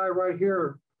little guy right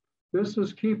here, this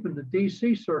is keeping the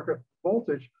DC circuit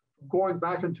voltage from going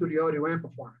back into the audio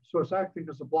amplifier. So it's acting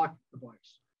as a blocking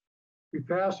device. We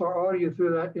pass our audio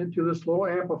through that into this little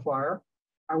amplifier,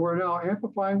 and we're now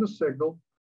amplifying the signal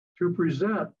to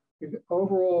present the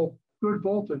overall good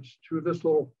voltage to this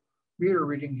little meter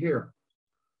reading here.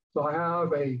 So I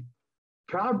have a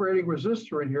calibrating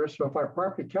resistor in here. So if I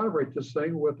properly calibrate this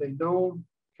thing with a known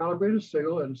calibrated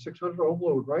signal and a 600 ohm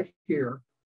load right here,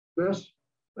 this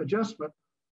adjustment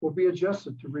will be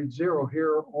adjusted to read 0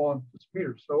 here on this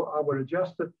meter. So I would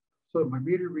adjust it so that my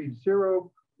meter reads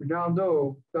 0. We now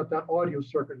know that that audio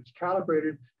circuit is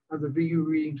calibrated and the VU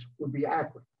readings would be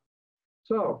accurate.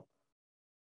 So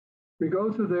we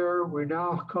go through there, we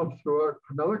now come through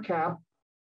another cap.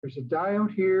 There's a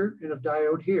diode here and a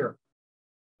diode here.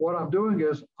 What I'm doing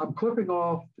is I'm clipping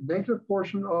off the negative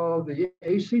portion of the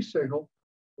AC signal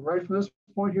right from this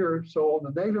point here. So on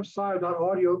the negative side of that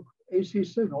audio AC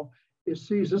signal, it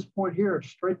sees this point here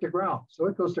straight to ground. So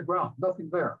it goes to ground, nothing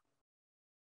there.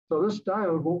 So this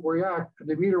diode won't react and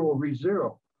the meter will read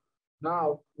 0.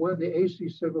 Now, when the AC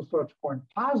signal starts going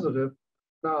positive,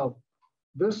 now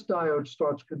this diode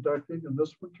starts conducting and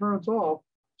this one turns off.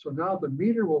 So now the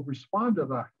meter will respond to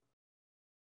that.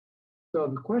 So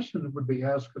the question would be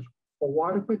asked is, well,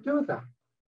 why did we do that?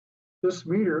 This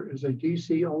meter is a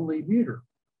DC only meter.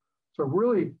 So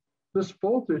really, this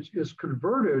voltage is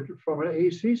converted from an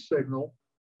AC signal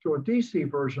to a DC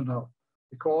version of it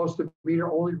because the meter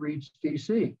only reads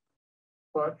DC.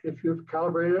 But if you've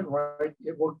calibrated it right,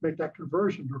 it will make that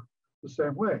conversion the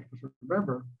same way. Because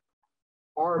remember,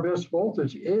 RMS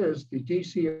voltage is the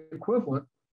DC equivalent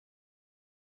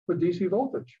for DC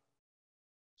voltage.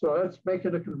 So that's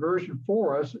making a conversion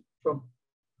for us from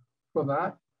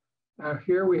that. And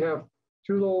here we have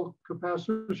two little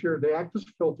capacitors here. They act as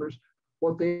filters.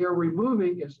 What they are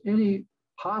removing is any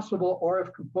possible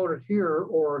RF component here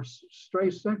or stray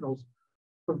signals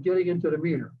from getting into the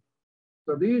meter.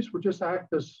 So these would just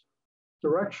act as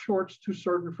direct shorts to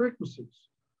certain frequencies.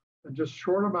 And just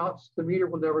short amounts, the meter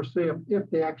will never see them if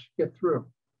they actually get through.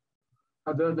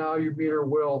 And then now your meter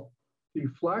will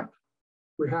deflect.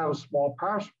 We have a small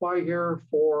power supply here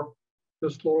for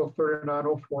this little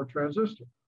 3904 transistor.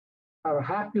 Have a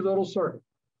happy little circuit.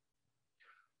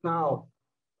 Now,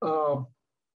 in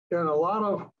a lot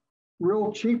of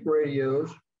real cheap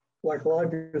radios, like live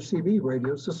CB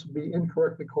radios, this would be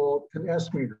incorrectly called an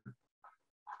S meter.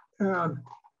 And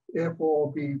it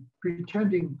will be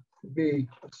pretending to be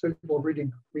a signal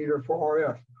reading meter for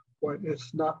RF, but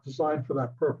it's not designed for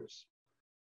that purpose.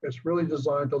 It's really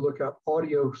designed to look at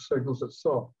audio signals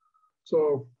itself.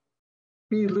 So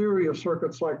be leery of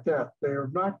circuits like that. They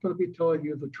are not going to be telling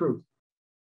you the truth.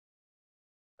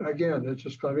 Again, it's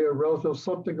just going to be a relative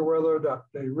something or other that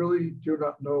they really do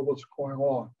not know what's going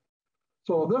on.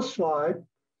 So on this slide,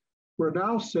 we're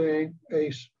now seeing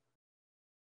a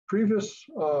previous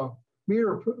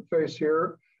meter face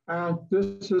here, and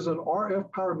this is an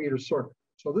RF power meter circuit.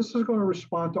 So this is going to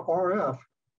respond to RF,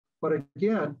 but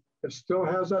again, it still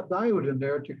has that diode in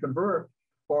there to convert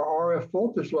our RF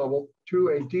voltage level to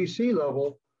a DC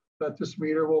level that this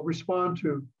meter will respond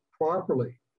to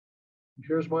properly.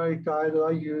 Here's my guide that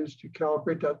I use to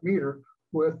calibrate that meter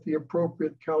with the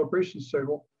appropriate calibration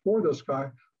signal for this guy,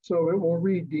 so it will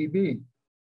read dB.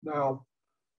 Now,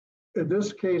 in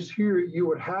this case here, you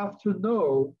would have to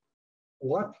know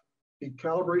what the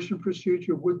calibration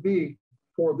procedure would be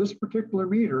for this particular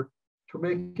meter to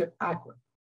make it accurate.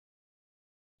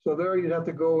 So there you'd have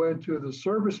to go into the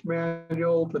service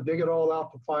manual to dig it all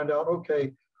out to find out,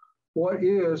 okay, what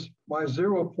is my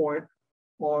 0 point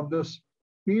on this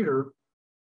meter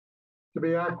to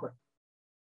be accurate?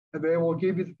 And they will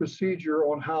give you the procedure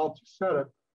on how to set it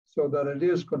so that it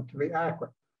is going to be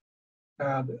accurate.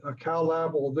 And a Cal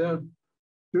Lab will then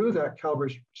do that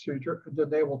calibration procedure, and then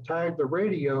they will tag the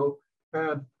radio,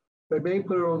 and they may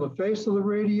put it on the face of the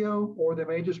radio, or they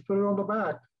may just put it on the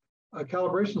back, a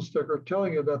calibration sticker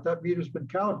telling you that that meter's been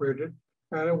calibrated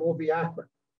and it will be accurate.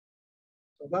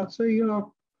 So that's a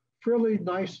fairly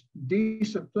nice,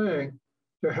 decent thing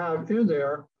to have in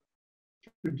there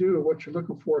to do what you're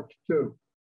looking for it to do.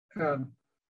 And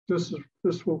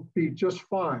this will be just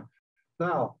fine.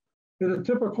 Now, in a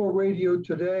typical radio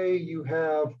today, you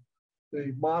have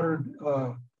the modern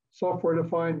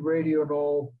software-defined radio and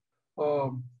all.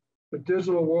 The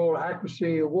digital world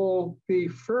accuracy will be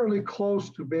fairly close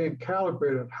to being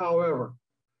calibrated. However,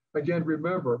 again,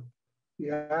 remember,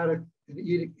 the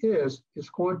edict is it's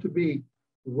going to be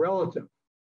relative.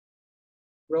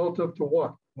 Relative to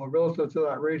what? Well, relative to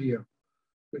that radio.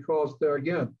 Because there,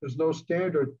 again, there's no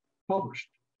standard published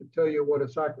to tell you what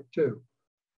it's accurate to.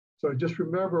 So just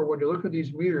remember, when you look at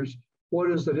these meters, what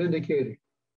is it indicating?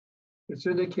 It's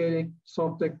indicating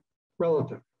something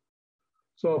relative.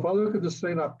 So if I look at this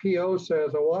thing that PO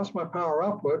says, oh, well, that's my power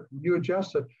output, you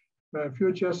adjust it. And if you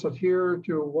adjust it here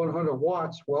to 100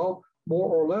 watts, well, more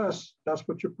or less, that's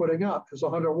what you're putting out is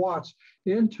 100 watts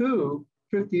into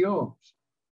 50 ohms.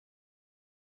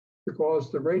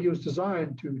 Because the radio is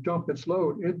designed to dump its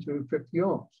load into 50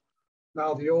 ohms.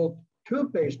 Now, the old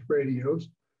tube-based radios,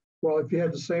 well, if you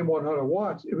had the same 100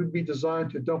 watts, it would be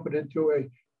designed to dump it into a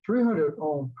 300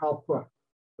 ohm output.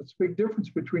 That's a big difference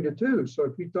between the two. So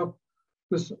if you dump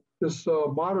this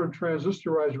modern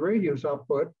transistorized radio's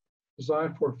output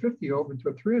designed for 50 ohm into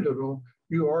a 300 ohm,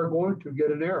 you are going to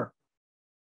get an error.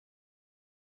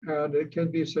 And it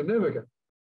can be significant.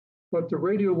 But the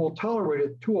radio will tolerate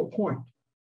it to a point.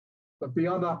 But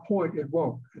beyond that point, it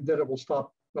won't. And then it will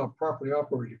stop properly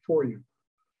operating for you.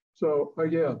 So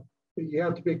again, you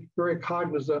have to be very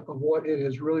cognizant of what it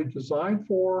is really designed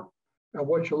for and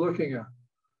what you're looking at.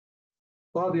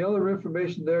 A lot of the other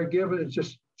information they're given is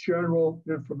just general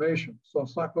information. So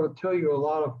it's not going to tell you a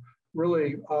lot of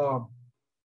really,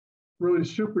 really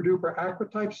super duper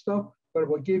accurate type stuff, but it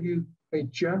will give you a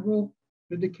general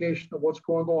indication of what's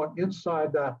going on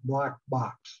inside that black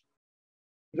box.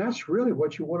 And that's really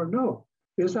what you want to know.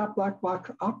 Is that black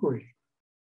box operating?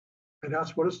 And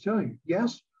that's what it's telling you.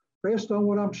 Yes, based on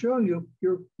what I'm showing you,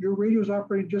 your radio is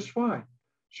operating just fine.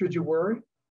 Should you worry?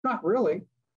 Not really,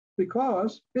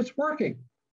 because it's working.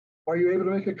 Are you able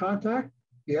to make a contact?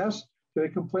 Yes. Do they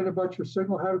complain about your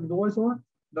signal having noise on it?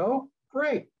 No?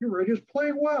 Great, your radio's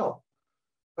playing well.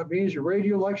 That means your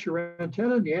radio likes your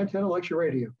antenna and the antenna likes your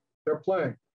radio. They're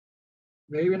playing.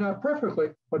 Maybe not perfectly,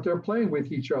 but they're playing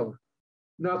with each other.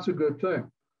 And that's a good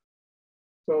thing.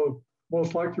 So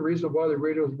most likely the reason why the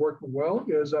radio is working well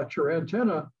is that your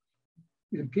antenna,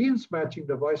 the impedance matching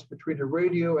device between the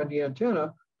radio and the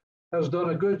antenna, has done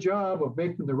a good job of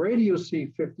making the radio see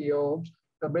 50 ohms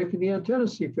and making the antenna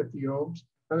see 50 ohms.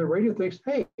 And the radio thinks,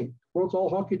 hey, world's all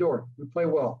hunky-dory. We play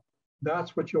well.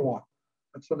 That's what you want.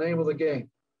 That's the name of the game.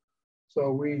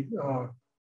 So we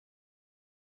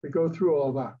go through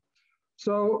all that.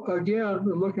 So again,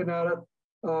 looking at it,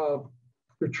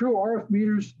 the true RF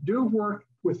meters do work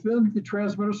within the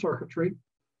transmitter circuitry.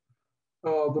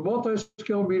 The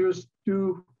multi-scale meters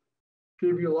do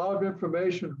give you a lot of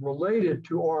information related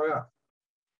to RF.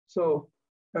 So,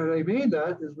 and I mean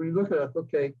that is when you look at it,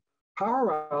 okay,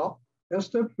 power out,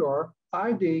 SWR,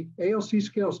 ID, ALC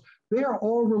scales, they are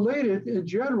all related in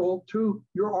general to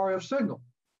your RF signal.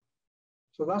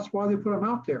 So that's why they put them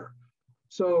out there.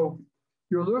 So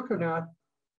you're looking at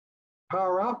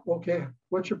power out, okay,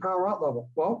 what's your power out level?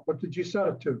 Well, what did you set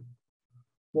it to?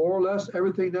 More or less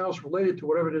everything now is related to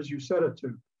whatever it is you set it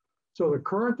to. So the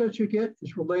current that you get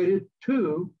is related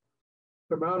to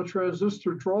the amount of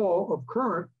transistor draw of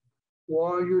current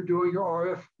while you're doing your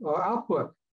RF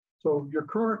output. So your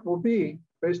current will be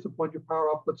based upon your power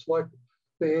output selected.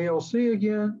 The ALC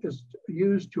again is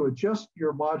used to adjust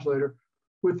your modulator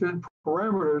within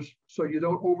parameters so you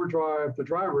don't overdrive the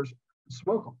drivers and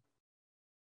smoke them.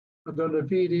 And then the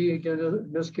VD, again,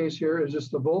 in this case here, is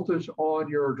just the voltage on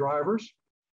your drivers.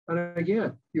 And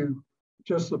again, you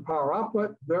adjust the power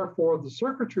output, therefore the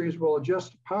circuitries will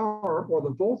adjust the power or the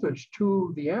voltage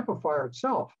to the amplifier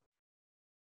itself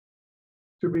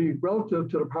to be relative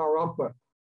to the power output.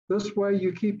 This way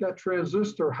you keep that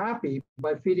transistor happy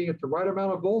by feeding it the right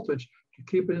amount of voltage to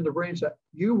keep it in the range that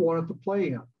you want it to play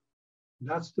in. And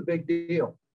that's the big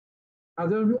deal.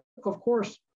 And then, of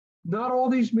course, not all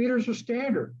these meters are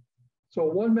standard. So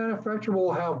one manufacturer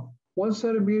will have one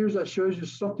set of meters that shows you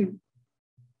something.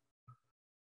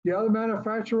 The other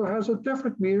manufacturer has a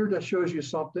different meter that shows you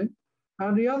something.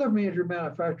 And the other major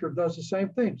manufacturer does the same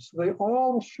thing. So they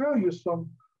all show you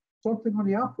something on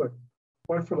the output.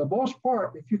 But for the most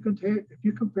part, if you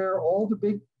compare all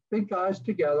the big guys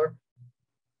together,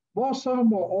 most of them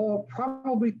will all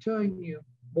probably telling you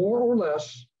more or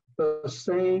less the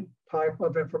same type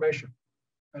of information.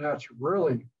 And that's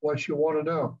really what you want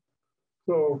to know.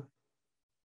 So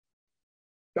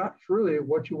that's really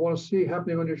what you want to see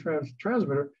happening on your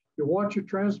transmitter. You want your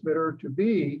transmitter to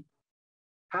be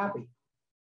happy.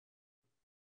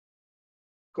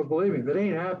 Because believe me, if it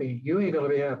ain't happy, you ain't going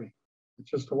to be happy. It's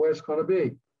just the way it's going to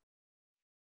be.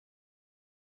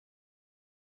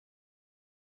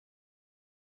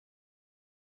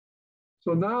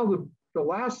 So now the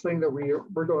last thing that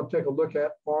we're going to take a look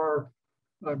at are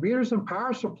meters and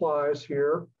power supplies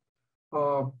here,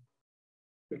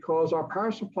 because our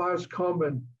power supplies come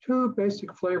in two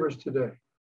basic flavors today.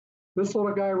 This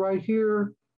little guy right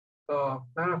here,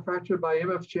 manufactured by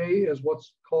MFJ, is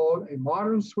what's called a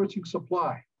modern switching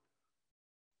supply.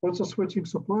 What's a switching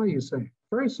supply, you say?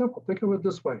 Very simple. Think of it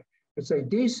this way. It's a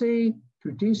DC to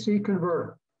DC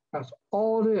converter. That's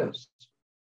all it is.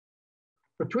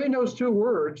 Between those two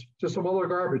words, just some other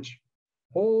garbage.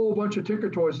 Whole bunch of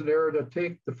tinker toys in there that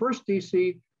take the first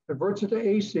DC, converts it to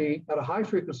AC at a high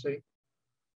frequency,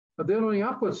 and then on the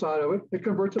output side of it, it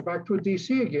converts it back to a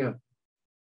DC again.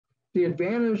 The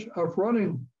advantage of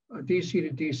running a DC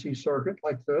to DC circuit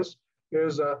like this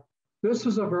is that this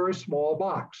is a very small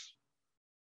box.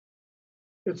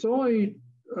 It's only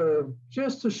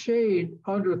just a shade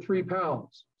under 3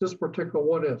 pounds. This particular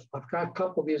one is. I've got a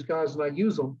couple of these guys and I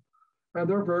use them, and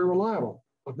they're very reliable.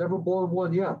 I've never blown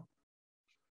one yet.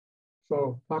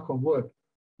 So knock on wood.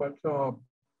 But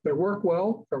they work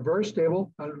well. They're very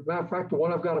stable. And as a matter of fact, the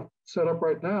one I've got set up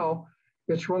right now,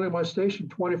 it's running my station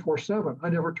 24/7. I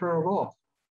never turn it off.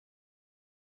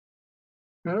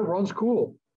 And it runs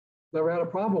cool. Never had a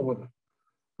problem with it.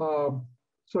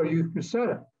 So you can set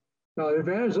it. Now, the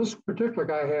advantage this particular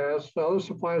guy has, the other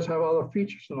suppliers have other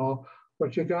features and all,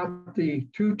 but you got the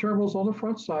 2 terminals on the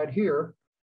front side here,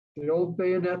 the old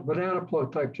bayonet banana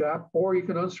plug type jab, or you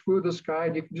can unscrew this guy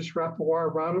and you can just wrap the wire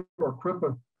around it or crimp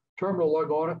a terminal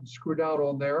lug on it and screw down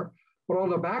on there. But on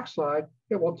the back side,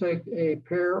 it will take a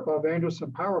pair of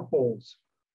Anderson power poles.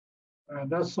 And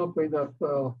that's something that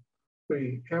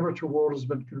the amateur world has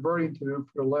been converting to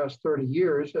for the last 30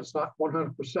 years. It's not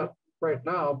 100% right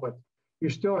now, but you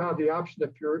still have the option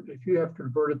if you have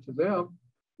converted to them,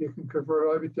 you can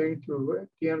convert everything to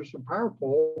the Anderson power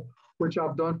pole, which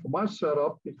I've done for my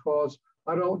setup because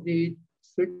I don't need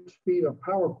 6 feet of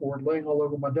power cord laying all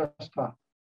over my desktop.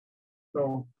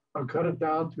 So I've cut it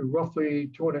down to roughly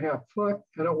 2.5 foot,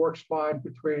 and it works fine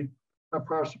between my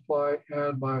power supply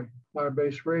and my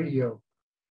base radio.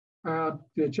 And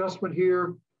the adjustment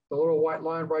here, the little white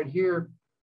line right here,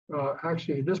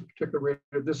 actually in this particular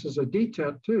radio, this is a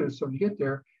detent too. So when you get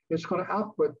there, it's going to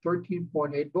output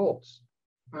 13.8 volts.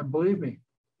 And believe me,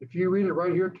 if you read it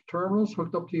right here to terminals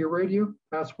hooked up to your radio,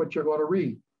 that's what you're going to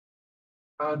read.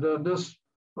 And then this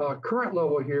current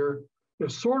level here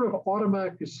is sort of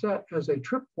automatically set as a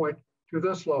trip point to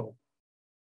this level.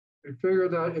 We figure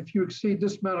that if you exceed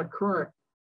this amount of current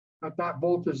at that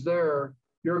voltage there,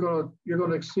 you're going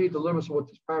to exceed the limits of what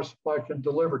this power supply can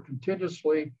deliver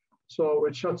continuously. So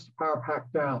it shuts the power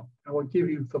pack down and will give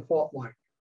you the fault line.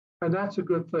 And that's a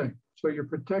good thing. So you're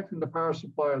protecting the power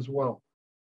supply as well.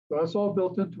 So that's all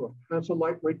built into it. That's a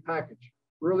lightweight package.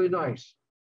 Really nice.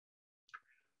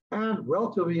 And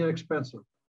relatively inexpensive.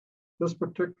 This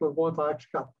particular one, I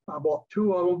bought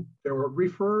 2 of them. They were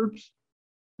refurbs.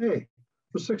 Hey,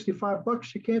 for 65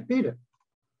 bucks, you can't beat it.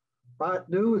 Right,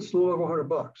 new, it's a little over 100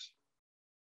 bucks.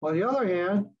 On the other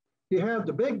hand, you have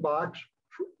the big box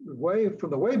from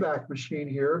the Wayback Machine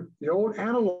here, the old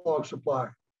analog supply.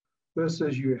 This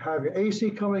is you have your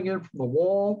AC coming in from the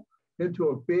wall into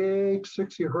a big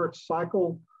 60 hertz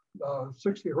cycle,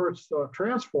 60 hertz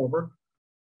transformer.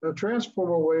 The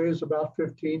transformer weighs about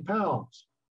 15 pounds.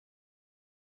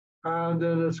 And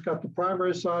then it's got the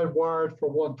primary side wired for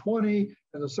 120,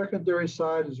 and the secondary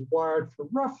side is wired for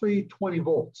roughly 20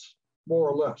 volts, more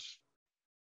or less.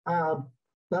 And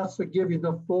that's to give you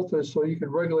enough voltage so you can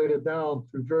regulate it down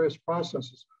through various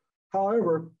processes.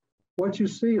 However, what you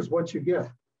see is what you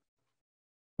get.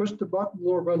 Push the button, the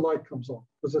little red light comes on.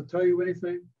 Does it tell you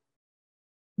anything?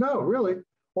 No, really.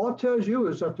 All it tells you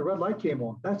is that the red light came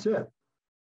on. That's it.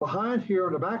 Behind here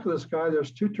in the back of this guy,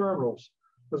 there's 2 terminals.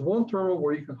 There's one terminal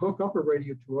where you can hook up a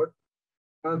radio to it.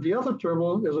 And the other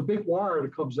terminal is a big wire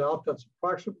that comes out that's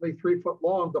approximately 3 foot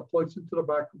long that plugs into the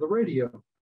back of the radio.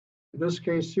 In this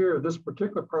case here, this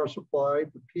particular power supply,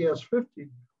 the PS50,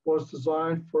 was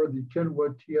designed for the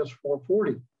Kenwood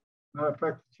TS440. Matter of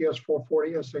fact, the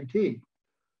TS440 SAT.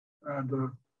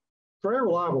 And very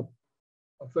reliable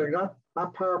thing.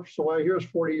 That power supply here is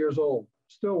 40 years old.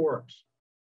 Still works.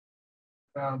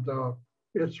 And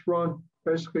it's run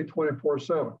basically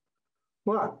 24/7.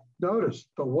 But notice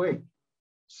the weight,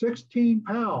 16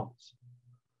 pounds.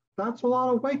 That's a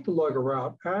lot of weight to lug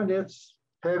around, and it's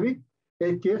heavy.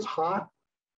 It gets hot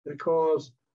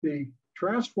because the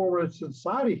transformer that's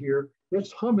inside of here,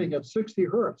 it's humming at 60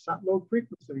 hertz. That low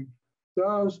frequency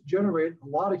does generate a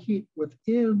lot of heat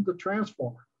within the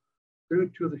transformer due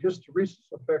to the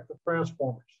hysteresis effect of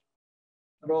transformers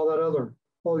and all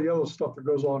the other stuff that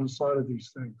goes on inside of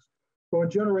these things. So it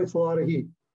generates a lot of heat,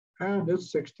 and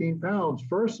it's 16 pounds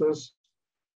versus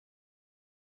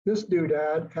this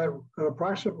doodad had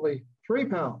approximately 3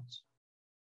 pounds.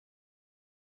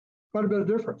 Quite a bit of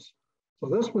difference. So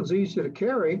this one's easy to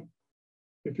carry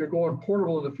if you're going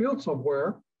portable in the field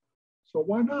somewhere. So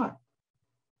why not?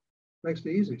 Makes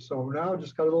it easy. So now I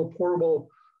just got a little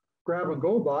portable grab and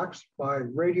go box. My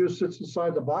radio sits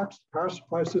inside the box. The power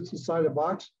supply sits inside the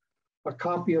box. A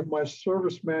copy of my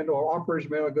service manual or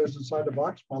operator's manual goes inside the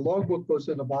box. My logbook goes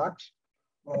in the box.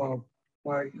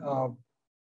 My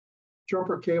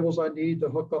jumper cables I need to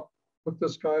hook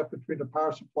this guy up between the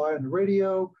power supply and the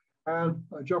radio, and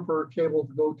a jumper cable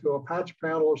to go to a patch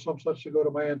panel or some such to go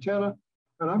to my antenna,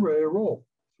 and I'm ready to roll.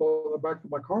 So in the back of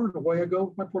my car, and away I go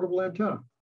with my portable antenna.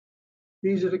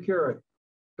 Easy to carry.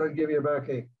 Doesn't give you a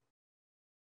backache.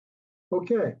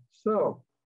 Okay, so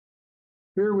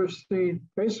here we've seen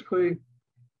basically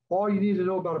all you need to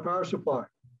know about a power supply.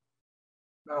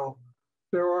 Now,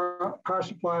 there are power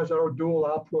supplies that are dual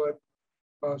output.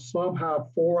 Some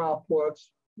have 4 outputs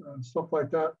and stuff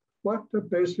like that. But they're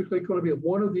basically going to be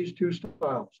one of these 2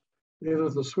 styles, either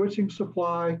the switching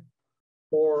supply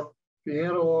or the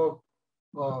analog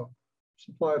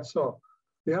supply itself.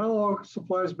 The analog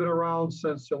supply has been around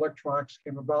since electronics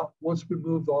came about. Once we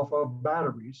moved off of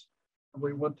batteries and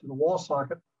we went to the wall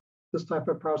socket, this type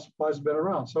of power supply has been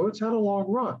around. So it's had a long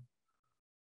run,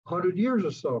 100 years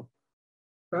or so.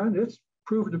 And it's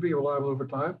proven to be reliable over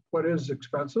time, but it is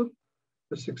expensive.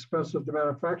 It's expensive to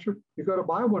manufacture. You've got to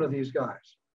buy one of these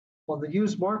guys. On the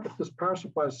used market, this power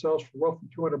supply sells for roughly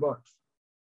 200 bucks.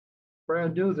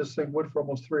 Brand new, this thing went for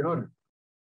almost 300.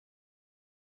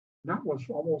 And that was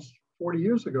almost 40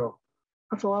 years ago.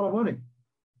 That's a lot of money.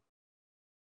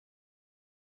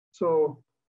 So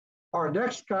our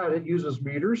next guy that uses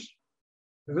meters,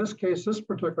 in this case, this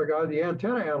particular guy, the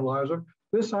antenna analyzer,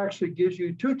 this actually gives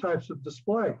you two types of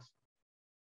displays.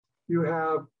 You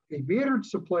have a metered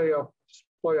display up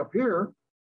here,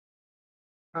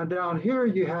 and down here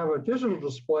you have a digital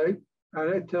display, and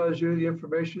it tells you the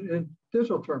information in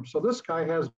digital terms. So this guy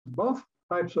has both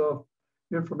types of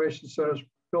information centers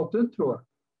built into it,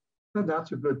 and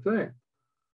that's a good thing.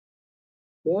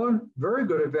 One very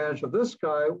good advantage of this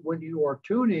guy, when you are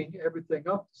tuning everything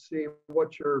up to see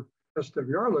what your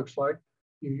SWR looks like,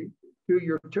 you do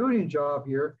your tuning job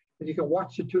here, and you can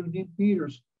watch the tuning meter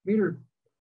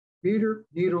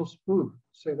needles move.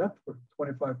 Say that for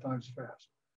 25 times fast.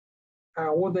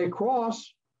 And when they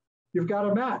cross, you've got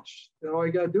a match. And all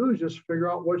you got to do is just figure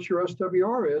out what your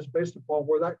SWR is based upon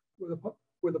where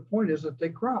the point is that they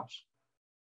cross.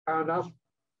 And that's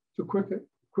the quick,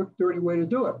 dirty way to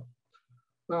do it.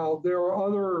 Now, there are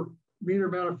other meter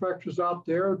manufacturers out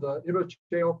there. The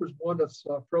MHA offers one that's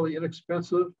fairly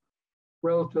inexpensive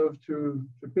relative to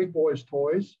the big boys'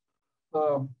 toys,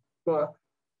 but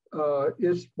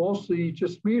it's mostly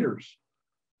just meters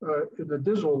in the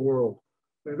digital world.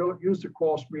 They don't use the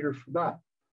cross meters for that.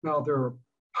 Now, there are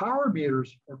power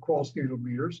meters or cross needle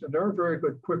meters, and they're a very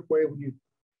good quick way when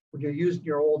you're using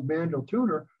your old manual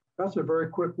tuner. That's a very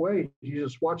quick way. You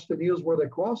just watch the needles where they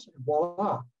cross, and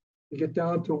voila. You get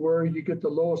down to where you get the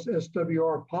lowest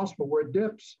SWR possible, where it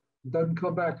dips, it doesn't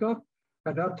come back up,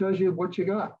 and that tells you what you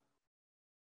got.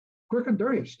 Quick and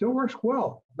dirty, it still works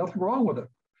well, nothing wrong with it.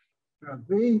 And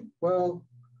me, well,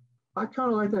 I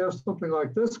kind of like to have something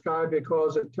like this guy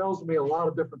because it tells me a lot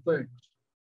of different things.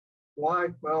 Why?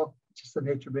 Well, it's just the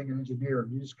nature of being an engineer.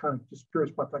 You just kind of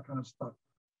curious about that kind of stuff.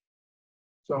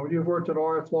 So when you've worked in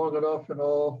RF long enough and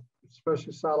all,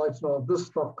 especially satellites and all, this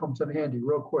stuff comes in handy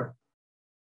real quick.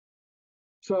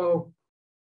 So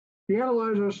the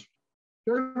analyzers,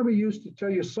 they're going to be used to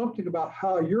tell you something about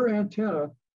how your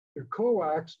antenna, your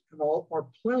coax, and all are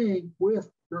playing with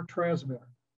your transmitter.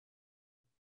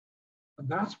 And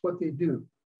that's what they do.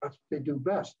 That's what they do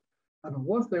best. And the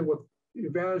one thing with the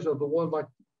advantage of the one like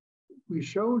we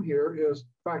showed here is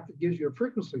the fact it gives you a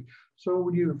frequency. So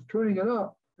when you're tuning it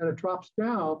up and it drops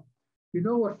down, you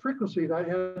know what frequency that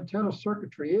antenna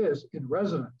circuitry is in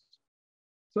resonance.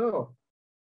 So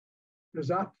is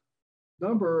that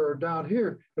number down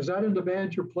here, is that in the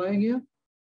band you're playing in?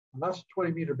 Well, that's a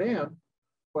 20 meter band,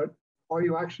 but are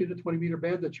you actually in the 20 meter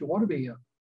band that you want to be in?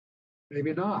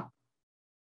 Maybe not.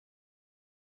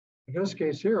 In this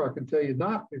case here, I can tell you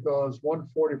not, because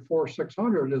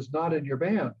 144/600 is not in your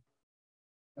band.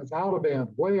 That's out of band,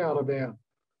 way out of band.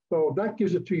 So that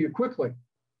gives it to you quickly.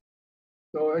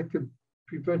 So it could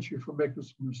prevent you from making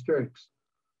some mistakes.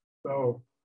 So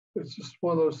it's just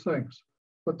one of those things.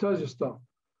 But it tells you stuff.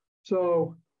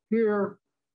 So here,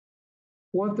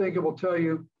 one thing it will tell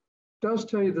you, does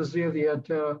tell you the Z of the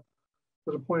antenna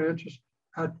as a point of interest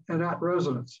and at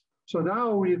resonance. So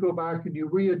now when you go back and you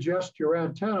readjust your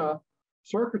antenna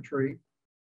circuitry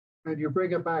and you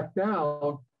bring it back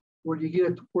down, when you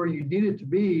get it to where you need it to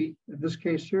be, in this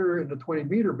case here in the 20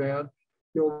 meter band,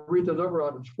 you'll read the number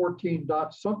out, it's 14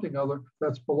 dot something other,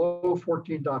 that's below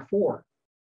 14.4.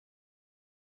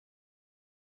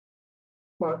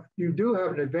 But you do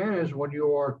have an advantage when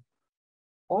you are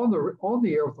on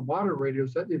the air with the modern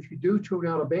radios, that if you do tune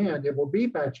out a band, it will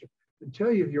beep at you and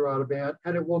tell you if you're out of band,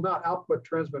 and it will not output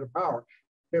transmitter power.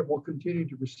 It will continue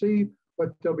to receive,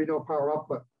 but there'll be no power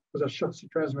output because that shuts the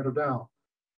transmitter down.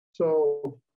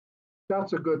 So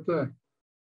that's a good thing.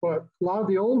 But a lot of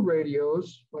the old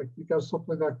radios, like you got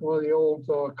something like one of the old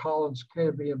Collins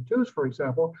KBM2s, for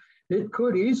example, it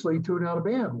could easily tune out a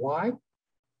band. Why?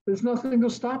 There's nothing to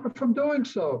stop it from doing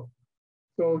so.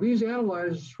 So these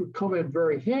analyzers would come in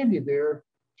very handy there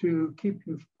to keep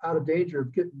you out of danger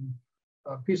of getting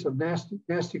a piece of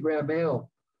nasty gram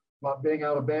mail about being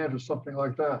out of band or something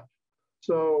like that.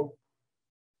 So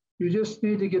you just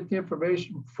need to get the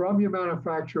information from your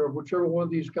manufacturer, whichever one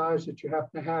of these guys that you happen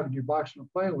to have in your box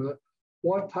and playing with it,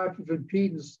 what type of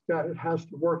impedance that it has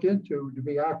to work into to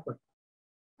be accurate.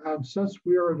 And since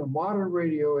we are in the modern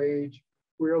radio age,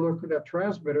 we are looking at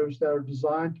transmitters that are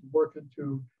designed to work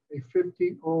into a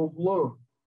 50 ohm load.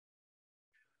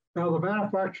 Now the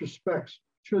manufacturer specs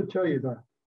should tell you that.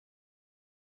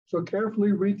 So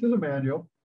carefully read through the manual.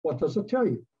 What does it tell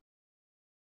you?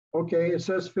 Okay, it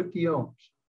says 50 ohms.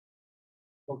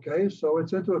 Okay, so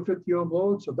it's into a 50 ohm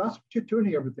load, so that's what you're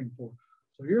tuning everything for.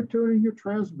 So you're tuning your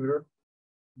transmitter,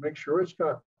 make sure it's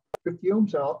got 50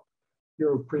 ohms out.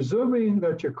 You're presuming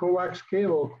that your coax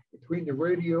cable between the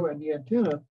radio and the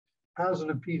antenna has an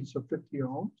impedance of 50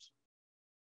 ohms,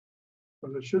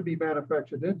 because it should be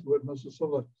manufactured into it. Unless it's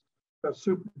some of that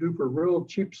super duper real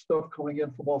cheap stuff coming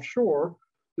in from offshore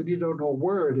that you don't know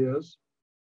where it is.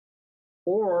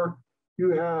 or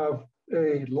you have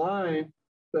a line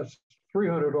that's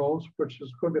 300 ohms, which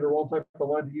is going to be the wrong type of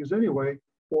line to use anyway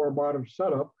for a modern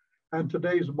setup. And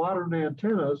today's modern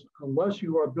antennas, unless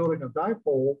you are building a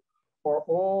dipole, are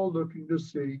all looking to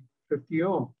see 50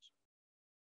 ohms.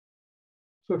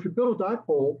 So if you build a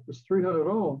dipole, it's 300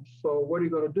 ohms. So what are you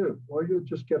going to do? Well, you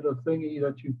just get a thingy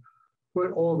that you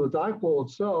put on the dipole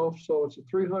itself. So it's a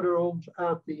 300 ohms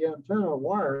at the antenna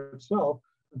wire itself.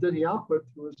 And then the output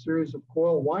through a series of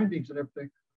coil windings and everything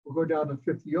will go down to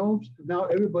 50 ohms. And now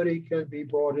everybody can be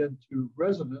brought into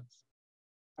resonance.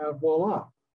 And voila,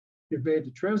 you've made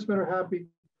the transmitter happy,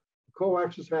 the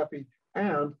coax is happy,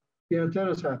 and the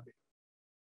antenna is happy.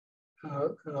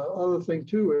 Other thing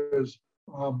too is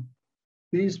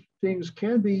these things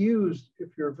can be used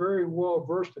if you're very well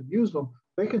versed and use them.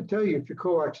 They can tell you if your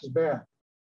coax is bad.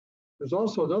 There's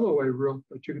also another way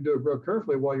that you can do it real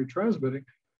carefully while you're transmitting.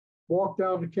 Walk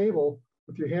down the cable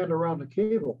with your hand around the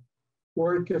cable.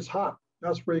 Where it gets hot,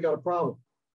 that's where you got a problem,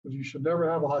 because you should never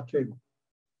have a hot cable.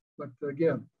 But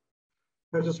again,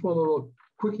 that's just one of the little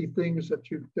quickie things that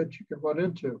you can run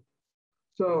into.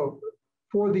 So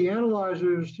for the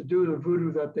analyzers to do the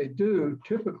voodoo that they do,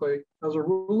 typically, as a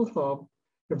rule of thumb,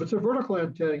 if it's a vertical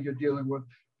antenna you're dealing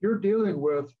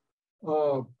with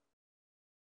a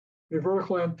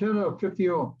vertical antenna of 50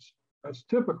 ohms. That's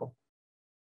typical.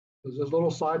 There's a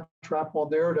little side trap on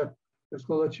there that is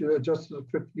going to let you adjust to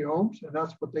the 50 ohms, and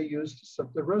that's what they use to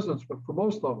set the resonance with for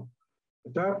most of them.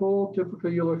 At that pole,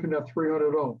 typically you're looking at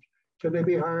 300 ohms. Can they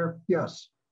be higher? Yes.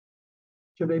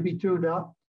 Can they be tuned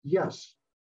out? Yes.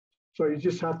 So you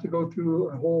just have to go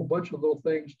through a whole bunch of little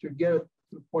things to get it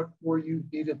to the point where you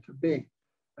need it to be.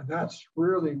 And that's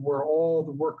really where all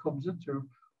the work comes into,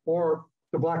 or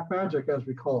the black magic, as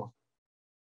we call it.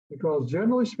 Because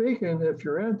generally speaking, if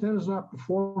your antenna is not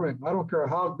performing, I don't care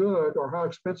how good or how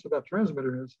expensive that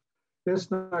transmitter is, it's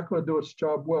not going to do its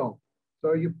job well.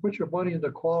 So you put your money in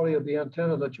the quality of the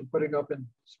antenna that you're putting up in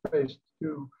space to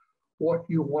do what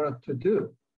you want it to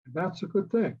do. And that's a good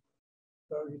thing.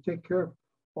 So you take care of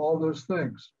all those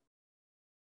things.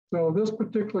 So in this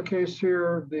particular case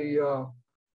here,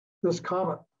 this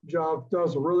Comet job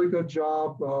does a really good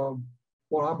job.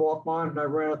 When I bought mine and I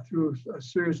ran it through a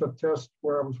series of tests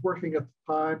where I was working at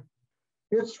the time,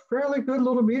 it's fairly good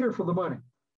little meter for the money.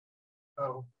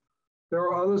 There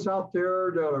are others out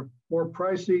there that are more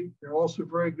pricey. They're also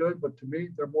very good, but to me,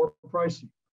 they're more pricey.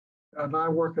 And I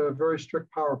work at a very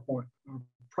strict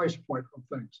price point of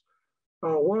things.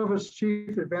 One of its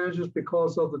chief advantages,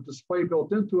 because of the display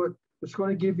built into it, it's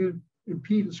going to give you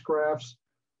impedance graphs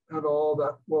and all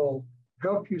that will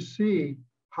help you see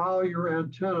how your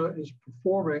antenna is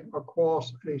performing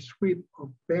across a sweep of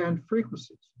band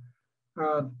frequencies.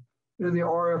 And in the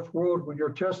RF world, when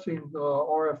you're testing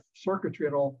RF circuitry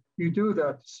and all, you do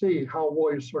that to see how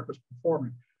well your circuit's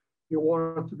performing. You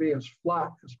want it to be as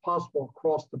flat as possible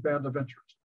across the band of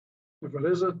interest. If it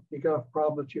isn't, you got a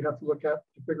problem that you have to look at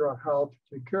to figure out how to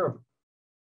take care of it.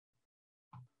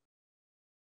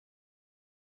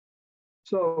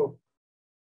 So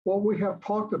what we have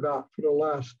talked about for the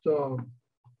last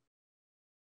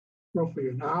roughly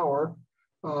an hour,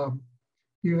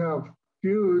 you have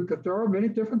viewed that there are many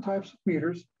different types of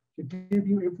meters to give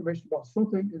you information about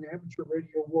something in the amateur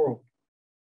radio world.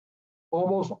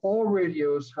 Almost all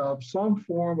radios have some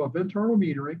form of internal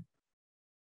metering.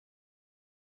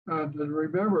 And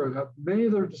remember that many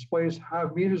of their displays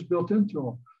have meters built into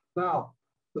them. Now,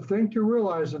 the thing to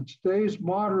realize in today's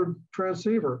modern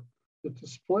transceiver, the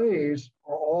displays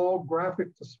are all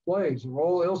graphic displays, they're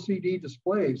all LCD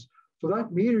displays. So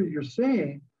that meter you're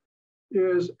seeing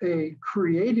is a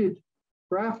created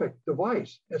graphic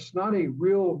device. It's not a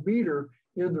real meter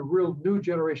in the real new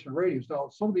generation radios. Now,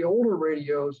 some of the older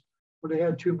radios, when they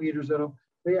had 2 meters in them,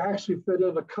 they actually fit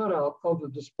in a cutout of the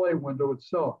display window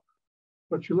itself.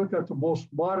 But you look at the most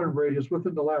modern radios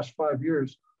within the last 5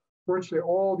 years, virtually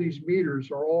all these meters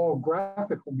are all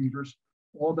graphical meters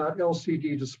on that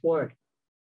LCD display.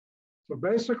 So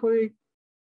basically,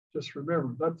 just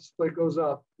remember, that display goes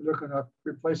out, you're looking at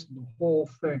replacing the whole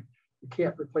thing. You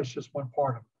can't replace just one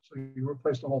part of it. So you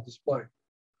replace the whole display.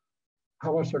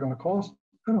 How much they're going to cost?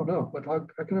 I don't know, but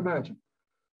I can imagine.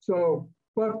 So,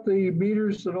 but the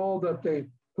meters and all that they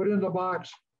put in the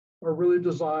box are really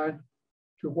designed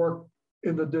to work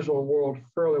in the digital world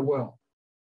fairly well.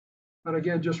 And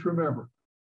again, just remember,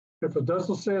 if it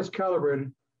doesn't say it's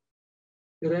calibrated,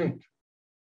 it ain't.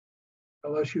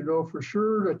 Unless you know for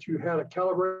sure that you had it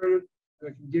calibrated and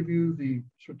it can give you the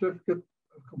certificate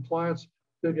of compliance,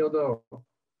 then you'll know.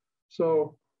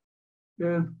 So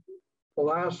then the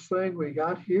last thing we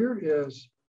got here is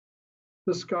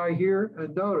this guy here,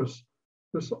 and notice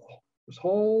this This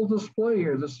whole display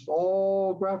here, this is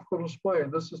all graphical display,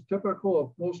 and this is typical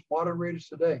of most modern radios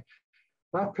today.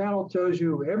 That panel tells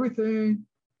you everything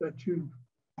that you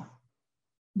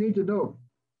need to know.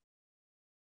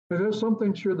 And there's some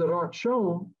things here that aren't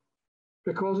shown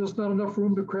because there's not enough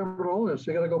room to cram it all in.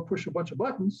 So you got to go push a bunch of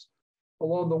buttons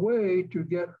along the way to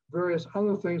get various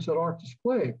other things that aren't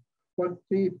displayed. But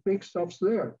the big stuff's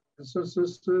there. And since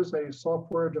this is a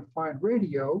software-defined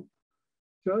radio,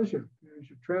 it tells you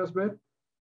transmit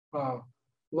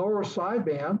lower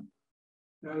sideband.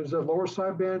 And is that lower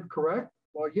sideband correct?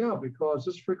 Well, yeah, because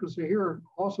this frequency here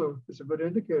also is a good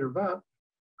indicator of that,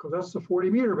 because that's the 40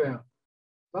 meter band.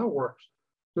 That works.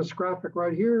 This graphic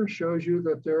right here shows you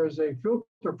that there is a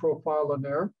filter profile in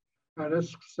there, and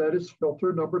it's said it's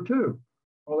filter number 2.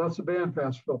 Well, that's a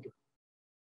bandpass filter.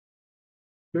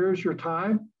 Here's your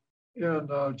time in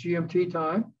GMT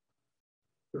time,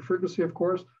 the frequency, of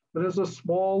course. But there's a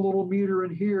small little meter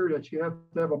in here that you have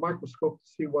to have a microscope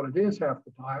to see what it is half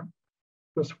the time.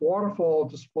 This waterfall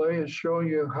display is showing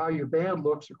you how your band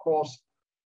looks across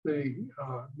the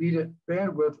needed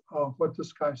bandwidth of what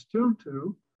this guy's tuned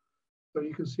to. So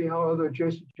you can see how other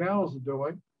adjacent channels are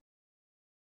doing.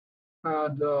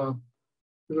 And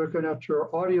you're looking at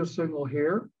your audio signal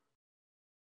here.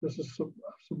 This is some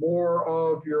more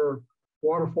of your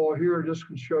waterfall here. Just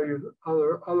can show you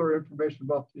other information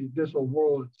about the digital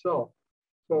world itself.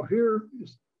 So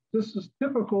this is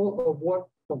typical of what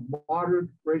the modern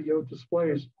radio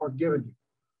displays are giving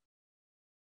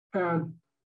you. And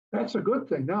that's a good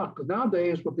thing now, because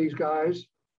nowadays with these guys,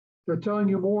 they're telling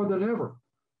you more than ever.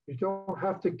 You don't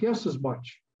have to guess as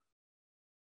much.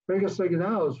 Biggest thing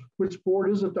now is which board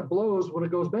is it that blows when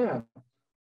it goes bad?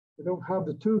 They don't have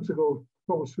the tubes to go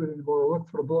troubleshoot anymore or look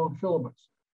for the blown filaments.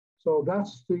 So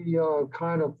that's the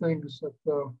kind of things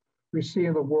that we see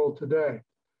in the world today.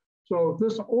 So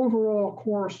this overall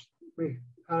course we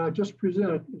just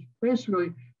presented is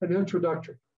basically an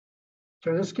introductory.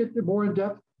 Can this get more in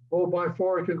depth? Oh, by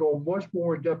far it can go much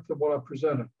more in depth than what I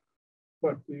presented.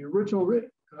 But the original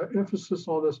emphasis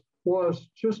on this was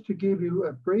just to give you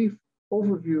a brief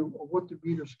overview of what the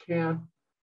meters can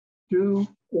do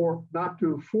or not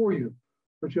do for you.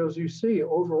 But as you see,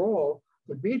 overall,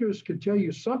 the meters can tell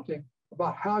you something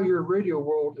about how your radio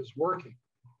world is working.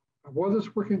 And whether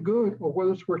it's working good or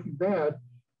whether it's working bad,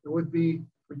 it would be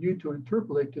for you to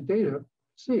interpolate the data,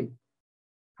 see,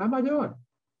 how am I doing?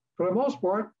 For the most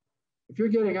part, if you're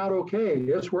getting out okay,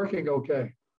 it's working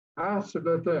okay. That's a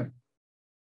good thing.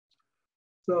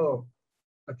 So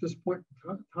at this point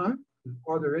in time,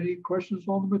 are there any questions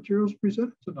on the materials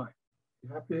presented tonight?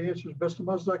 I'm happy to answer as best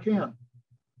as I can.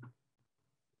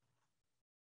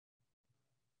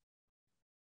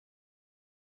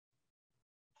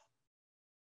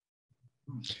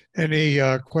 Any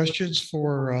questions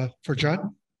for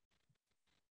John?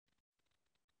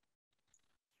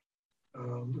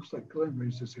 Looks like Glenn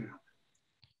raised his hand.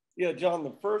 Yeah, John,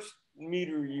 the first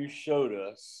meter you showed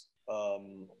us,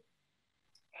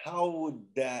 how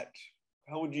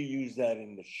would you use that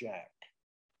in the shack?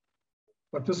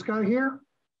 But this guy here?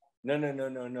 No.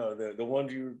 The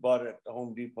ones you bought at the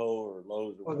Home Depot or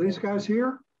Lowe's. Or these guys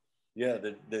here? Yeah,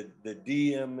 the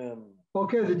DMM.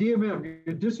 Okay, the DMM,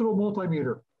 your digital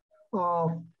multimeter.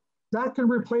 That can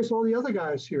replace all the other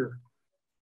guys here.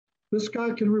 This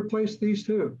guy can replace these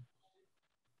two.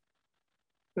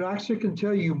 It actually can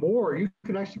tell you more. You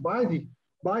can actually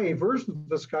buy a version of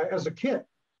this guy as a kit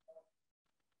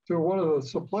through one of the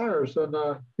suppliers, and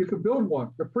you can build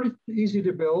one. They're pretty easy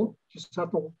to build. Just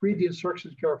have to read the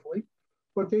instructions carefully,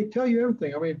 but they tell you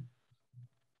everything. I mean,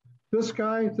 this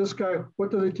guy,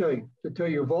 what do they tell you? They tell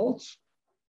you volts,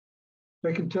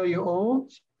 they can tell you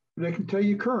ohms, and they can tell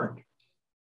you current.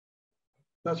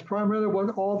 That's primarily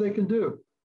what all they can do.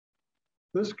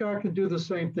 This guy can do the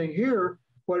same thing here,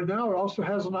 but now it also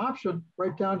has an option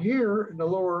right down here in the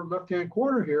lower left-hand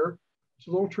corner here. It's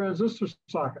a little transistor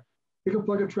socket. You can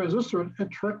plug a transistor in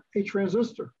and track a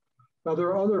transistor. Now, there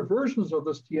are other versions of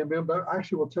this DMM that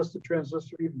actually will test the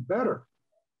transistor even better.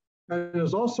 And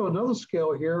there's also another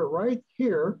scale here, right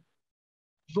here.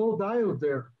 There's a little diode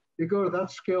there. You go to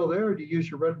that scale there and you use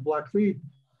your red and black lead,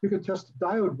 you can test the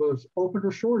diode whether it's open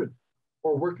or shorted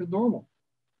or working normal.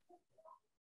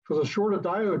 Because a shorted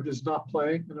diode is not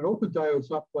playing and an open diode is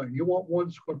not playing. You want one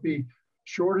that's going to be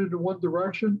shorted in one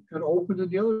direction and open in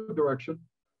the other direction.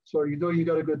 So you know you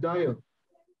got a good diode.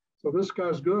 So this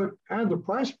guy's good. And the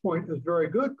price point is very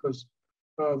good because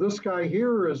this guy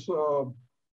here is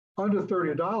under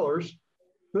 $30.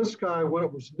 This guy, when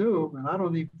it was new, and I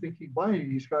don't even think you can buy any of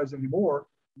these guys anymore,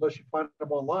 unless you find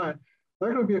them online,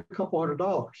 they're going to be a couple $100.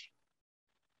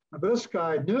 Now this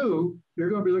guy new, you're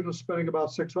going to be looking at spending about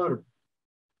 $600.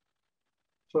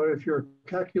 So if you're a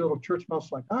tacky little church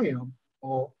mouse like I am,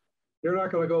 well, you're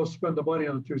not going to go spend the money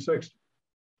on the 260.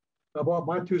 I bought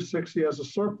my 260 as a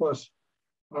surplus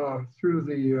through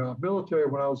the military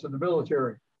when I was in the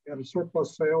military. We had a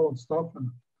surplus sale and stuff, and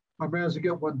I managed to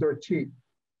get one dirt cheap.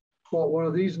 Bought one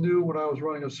of these new when I was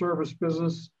running a service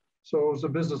business, so it was a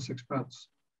business expense.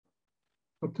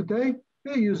 But today,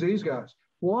 they use these guys.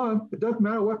 One, it doesn't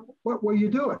matter what way you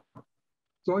do it.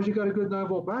 As long as you got a good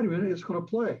 9-volt battery in it, it's going to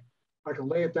play. I can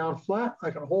lay it down flat. I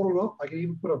can hold it up. I can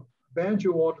even put a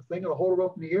banjo on the thing and hold it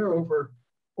up in the air over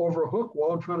a hook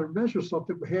while I'm trying to measure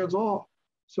something with hands off,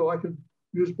 so I can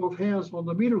use both hands on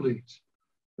the meter leads.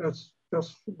 That's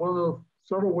one of the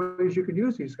several ways you can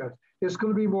use these guys. It's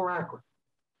going to be more accurate.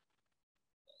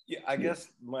 Yeah, I guess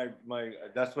my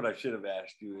that's what I should have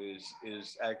asked you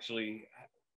is actually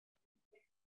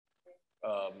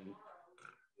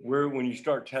where, when you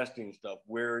start testing stuff,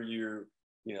 where you're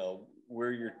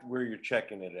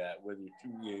checking it at, whether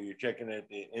you're checking it at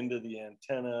the end of the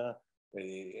antenna,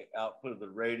 the output of the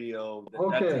radio.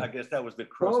 Okay. I guess that was the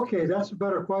crust. Okay, that's a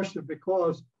better question,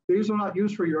 because these are not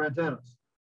used for your antennas.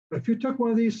 If you took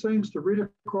one of these things to read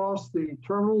across the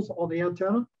terminals on the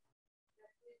antenna,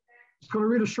 it's going to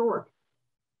read a short.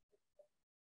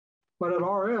 But at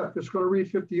RF, it's going to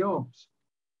read 50 ohms.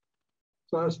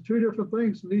 So that's two different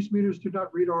things. And these meters do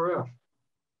not read RF.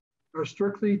 They're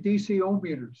strictly DC ohm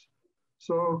meters.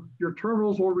 So your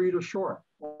terminals will read a short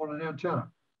on an antenna.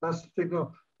 That's the thing.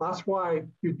 That's why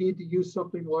you need to use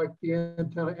something like the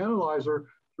antenna analyzer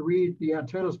to read the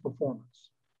antenna's performance.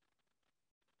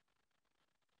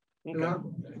 Okay.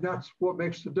 And that's what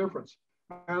makes the difference.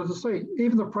 As I say,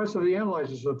 even the price of the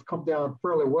analyzers have come down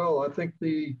fairly well. I think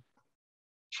the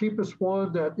cheapest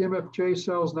one that MFJ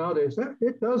sells nowadays,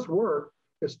 it does work.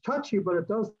 It's touchy, but it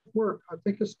does work. I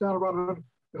think it's down around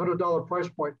 $100 price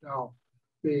point now.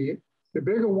 The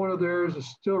bigger one of theirs is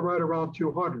still right around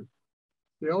 200.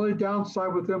 The only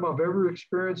downside with them I've ever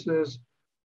experienced is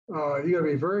you got to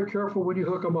be very careful when you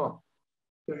hook them up.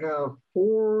 They have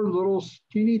 4 little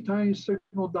teeny tiny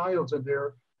signal diodes in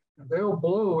there, and they'll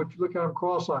blow if you look at them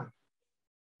cross-eyed.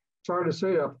 Sorry to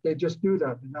say that, but they just do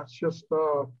that, and that's just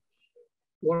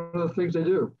one of the things they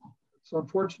do. It's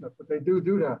unfortunate, but they do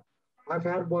that. I've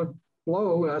had one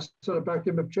blow, and I sent it back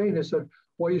to MFJ, and they said,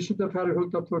 well, you shouldn't have had it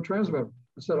hooked up to a transmitter.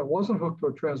 I said, it wasn't hooked to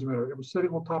a transmitter. It was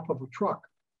sitting on top of a truck.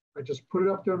 I just put it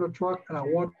up there in the truck, and I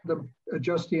wanted to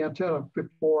adjust the antenna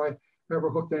before I ever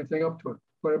hooked anything up to it.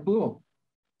 But it blew them.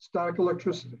 Static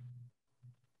electricity.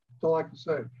 That's all I can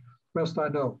say. Best I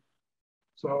know.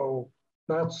 So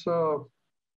that's the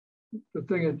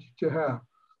thing that you have.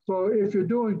 So if you're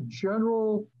doing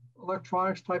general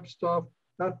electronics type stuff,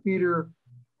 that meter,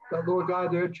 that little guy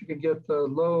there that you can get the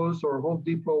Lowe's or Home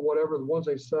Depot, whatever, the ones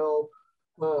they sell,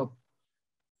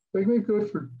 they can be good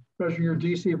for measuring your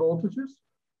DC voltages,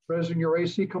 measuring your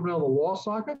AC coming out of the wall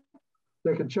socket.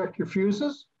 They can check your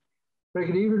fuses. They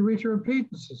can even read your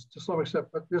impedances to some extent,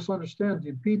 but just understand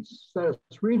the impedances that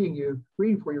it's reading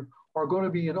for you are going to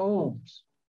be in ohms.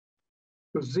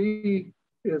 The Z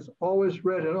is always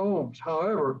read in ohms.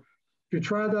 However, if you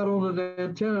try that on an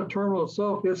antenna terminal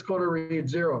itself, it's going to read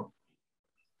 0.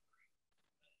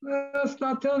 That's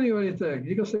not telling you anything.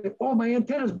 You can say, oh, my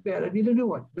antenna's bad, I need a new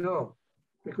one. No,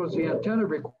 because the antenna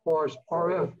requires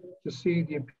RF to see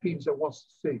the impedance it wants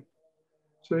to see.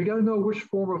 So you got to know which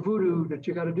form of voodoo that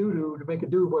you got to do to make it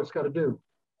do what it's got to do.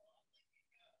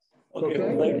 Okay,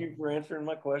 well, thank you for answering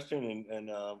my question,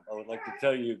 and I would like to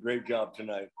tell you, great job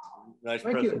tonight. Nice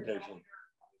presentation.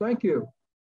 Thank you.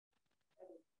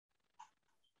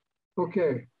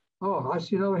 Okay. Oh, I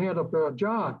see another hand up there.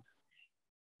 John.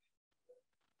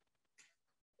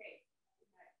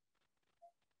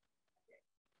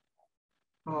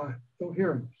 Don't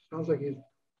hear him. Sounds like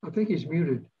I think he's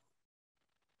muted.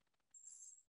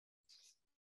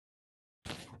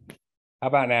 How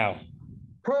about now?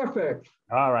 Perfect.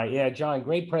 All right. Yeah, John,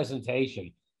 great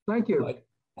presentation. Thank you.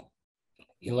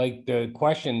 Like the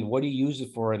question, what do you use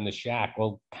it for in the shack?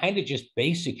 Well, kind of just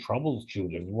basic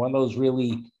troubleshooting. One of those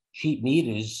really cheap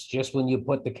meters, just when you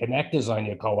put the connectors on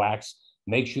your coax,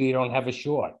 make sure you don't have a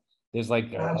short. There's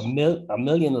like a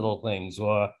million little things,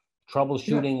 or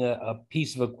troubleshooting a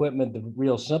piece of equipment the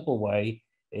real simple way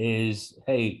is,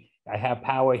 hey, I have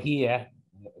power here.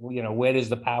 Where does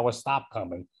the power stop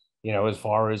coming? As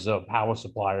far as a power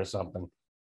supply or something.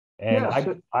 And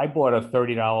I bought a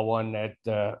 $30 one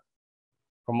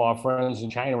from our friends in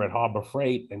China at Harbor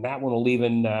Freight, and that one will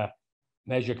even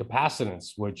measure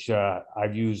capacitance, which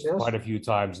I've used quite a few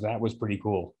times, and that was pretty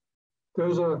cool.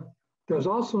 There's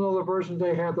also another version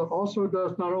they have that also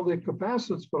does not only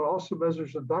capacitance, but also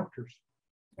measures inductors.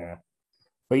 Yeah.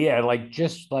 But yeah,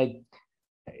 just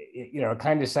you know, it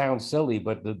kind of sounds silly,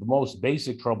 but the most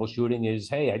basic troubleshooting is,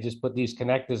 hey, I just put these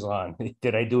connectors on.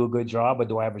 Did I do a good job or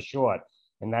do I have a short?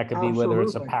 And that could be whether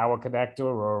it's a power connector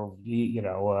or, you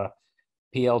know,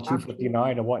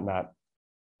 PL259 or whatnot.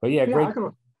 But yeah,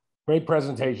 great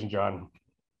presentation, John.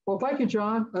 Well, thank you,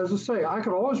 John. As I say, I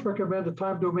could always recommend a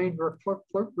time domain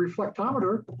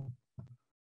reflectometer.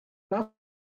 That's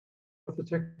the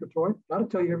ticker toy. That'll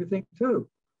tell you everything too.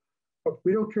 But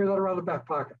we don't carry that around the back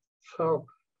pocket. So,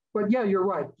 but yeah, you're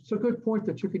right. It's a good point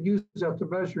that you can use that to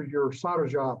measure your solder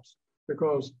jobs,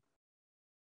 because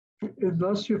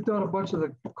unless you've done a bunch of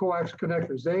the coax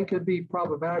connectors, they can be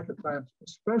problematic at times,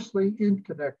 especially in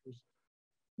connectors.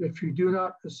 If you do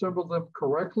not assemble them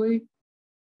correctly,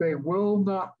 they will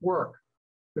not work,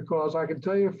 because I can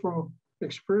tell you from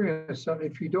experience that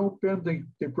if you don't bend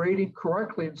the braiding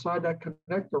correctly inside that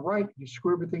connector right, you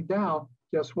screw everything down,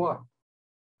 guess what?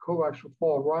 Coax will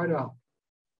fall right out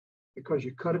because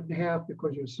you cut it in half,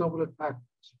 because you assembled it backwards.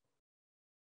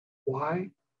 Why?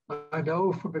 I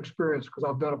know from experience, because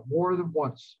I've done it more than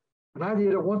once. And I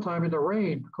did it one time in the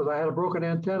rain because I had a broken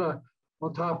antenna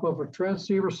on top of a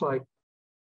transceiver site.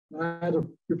 And I had to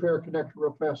repair a connector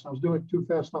real fast. I was doing it too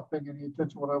fast, not paying any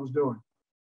attention to what I was doing.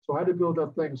 So I had to build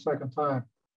that thing a second time.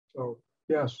 So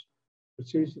yes,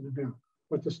 it's easy to do.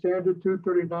 With the standard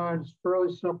 239, it's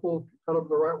fairly simple, cut them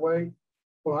the right way.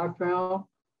 What I found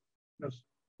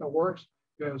that works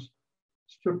is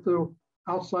strip the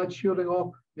outside shielding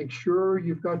off, make sure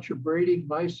you've got your braiding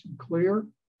nice and clear,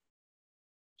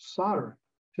 solder,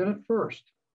 pin it first.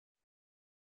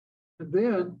 And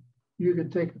then you can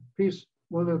take a piece,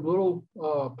 one of the little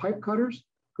pipe cutters,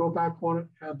 go back on it,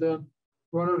 and then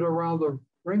run it around the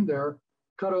ring there,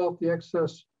 cut off the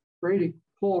excess braiding,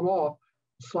 pull it off,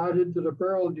 slide it into the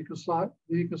barrel, and you can slide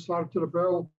it to the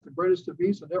barrel with the greatest of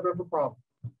ease and never have a problem.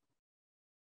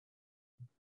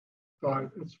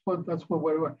 So it's fun. That's one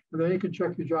way to work. And then you can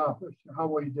check your job, how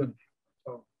well you did it.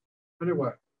 So anyway,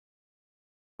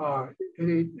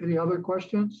 any other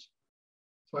questions?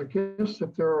 So I guess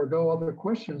if there are no other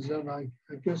questions, then I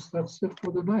guess that's it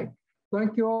for the night.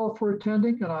 Thank you all for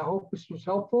attending, and I hope this was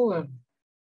helpful, and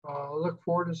look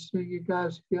forward to seeing you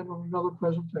guys again on another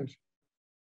presentation.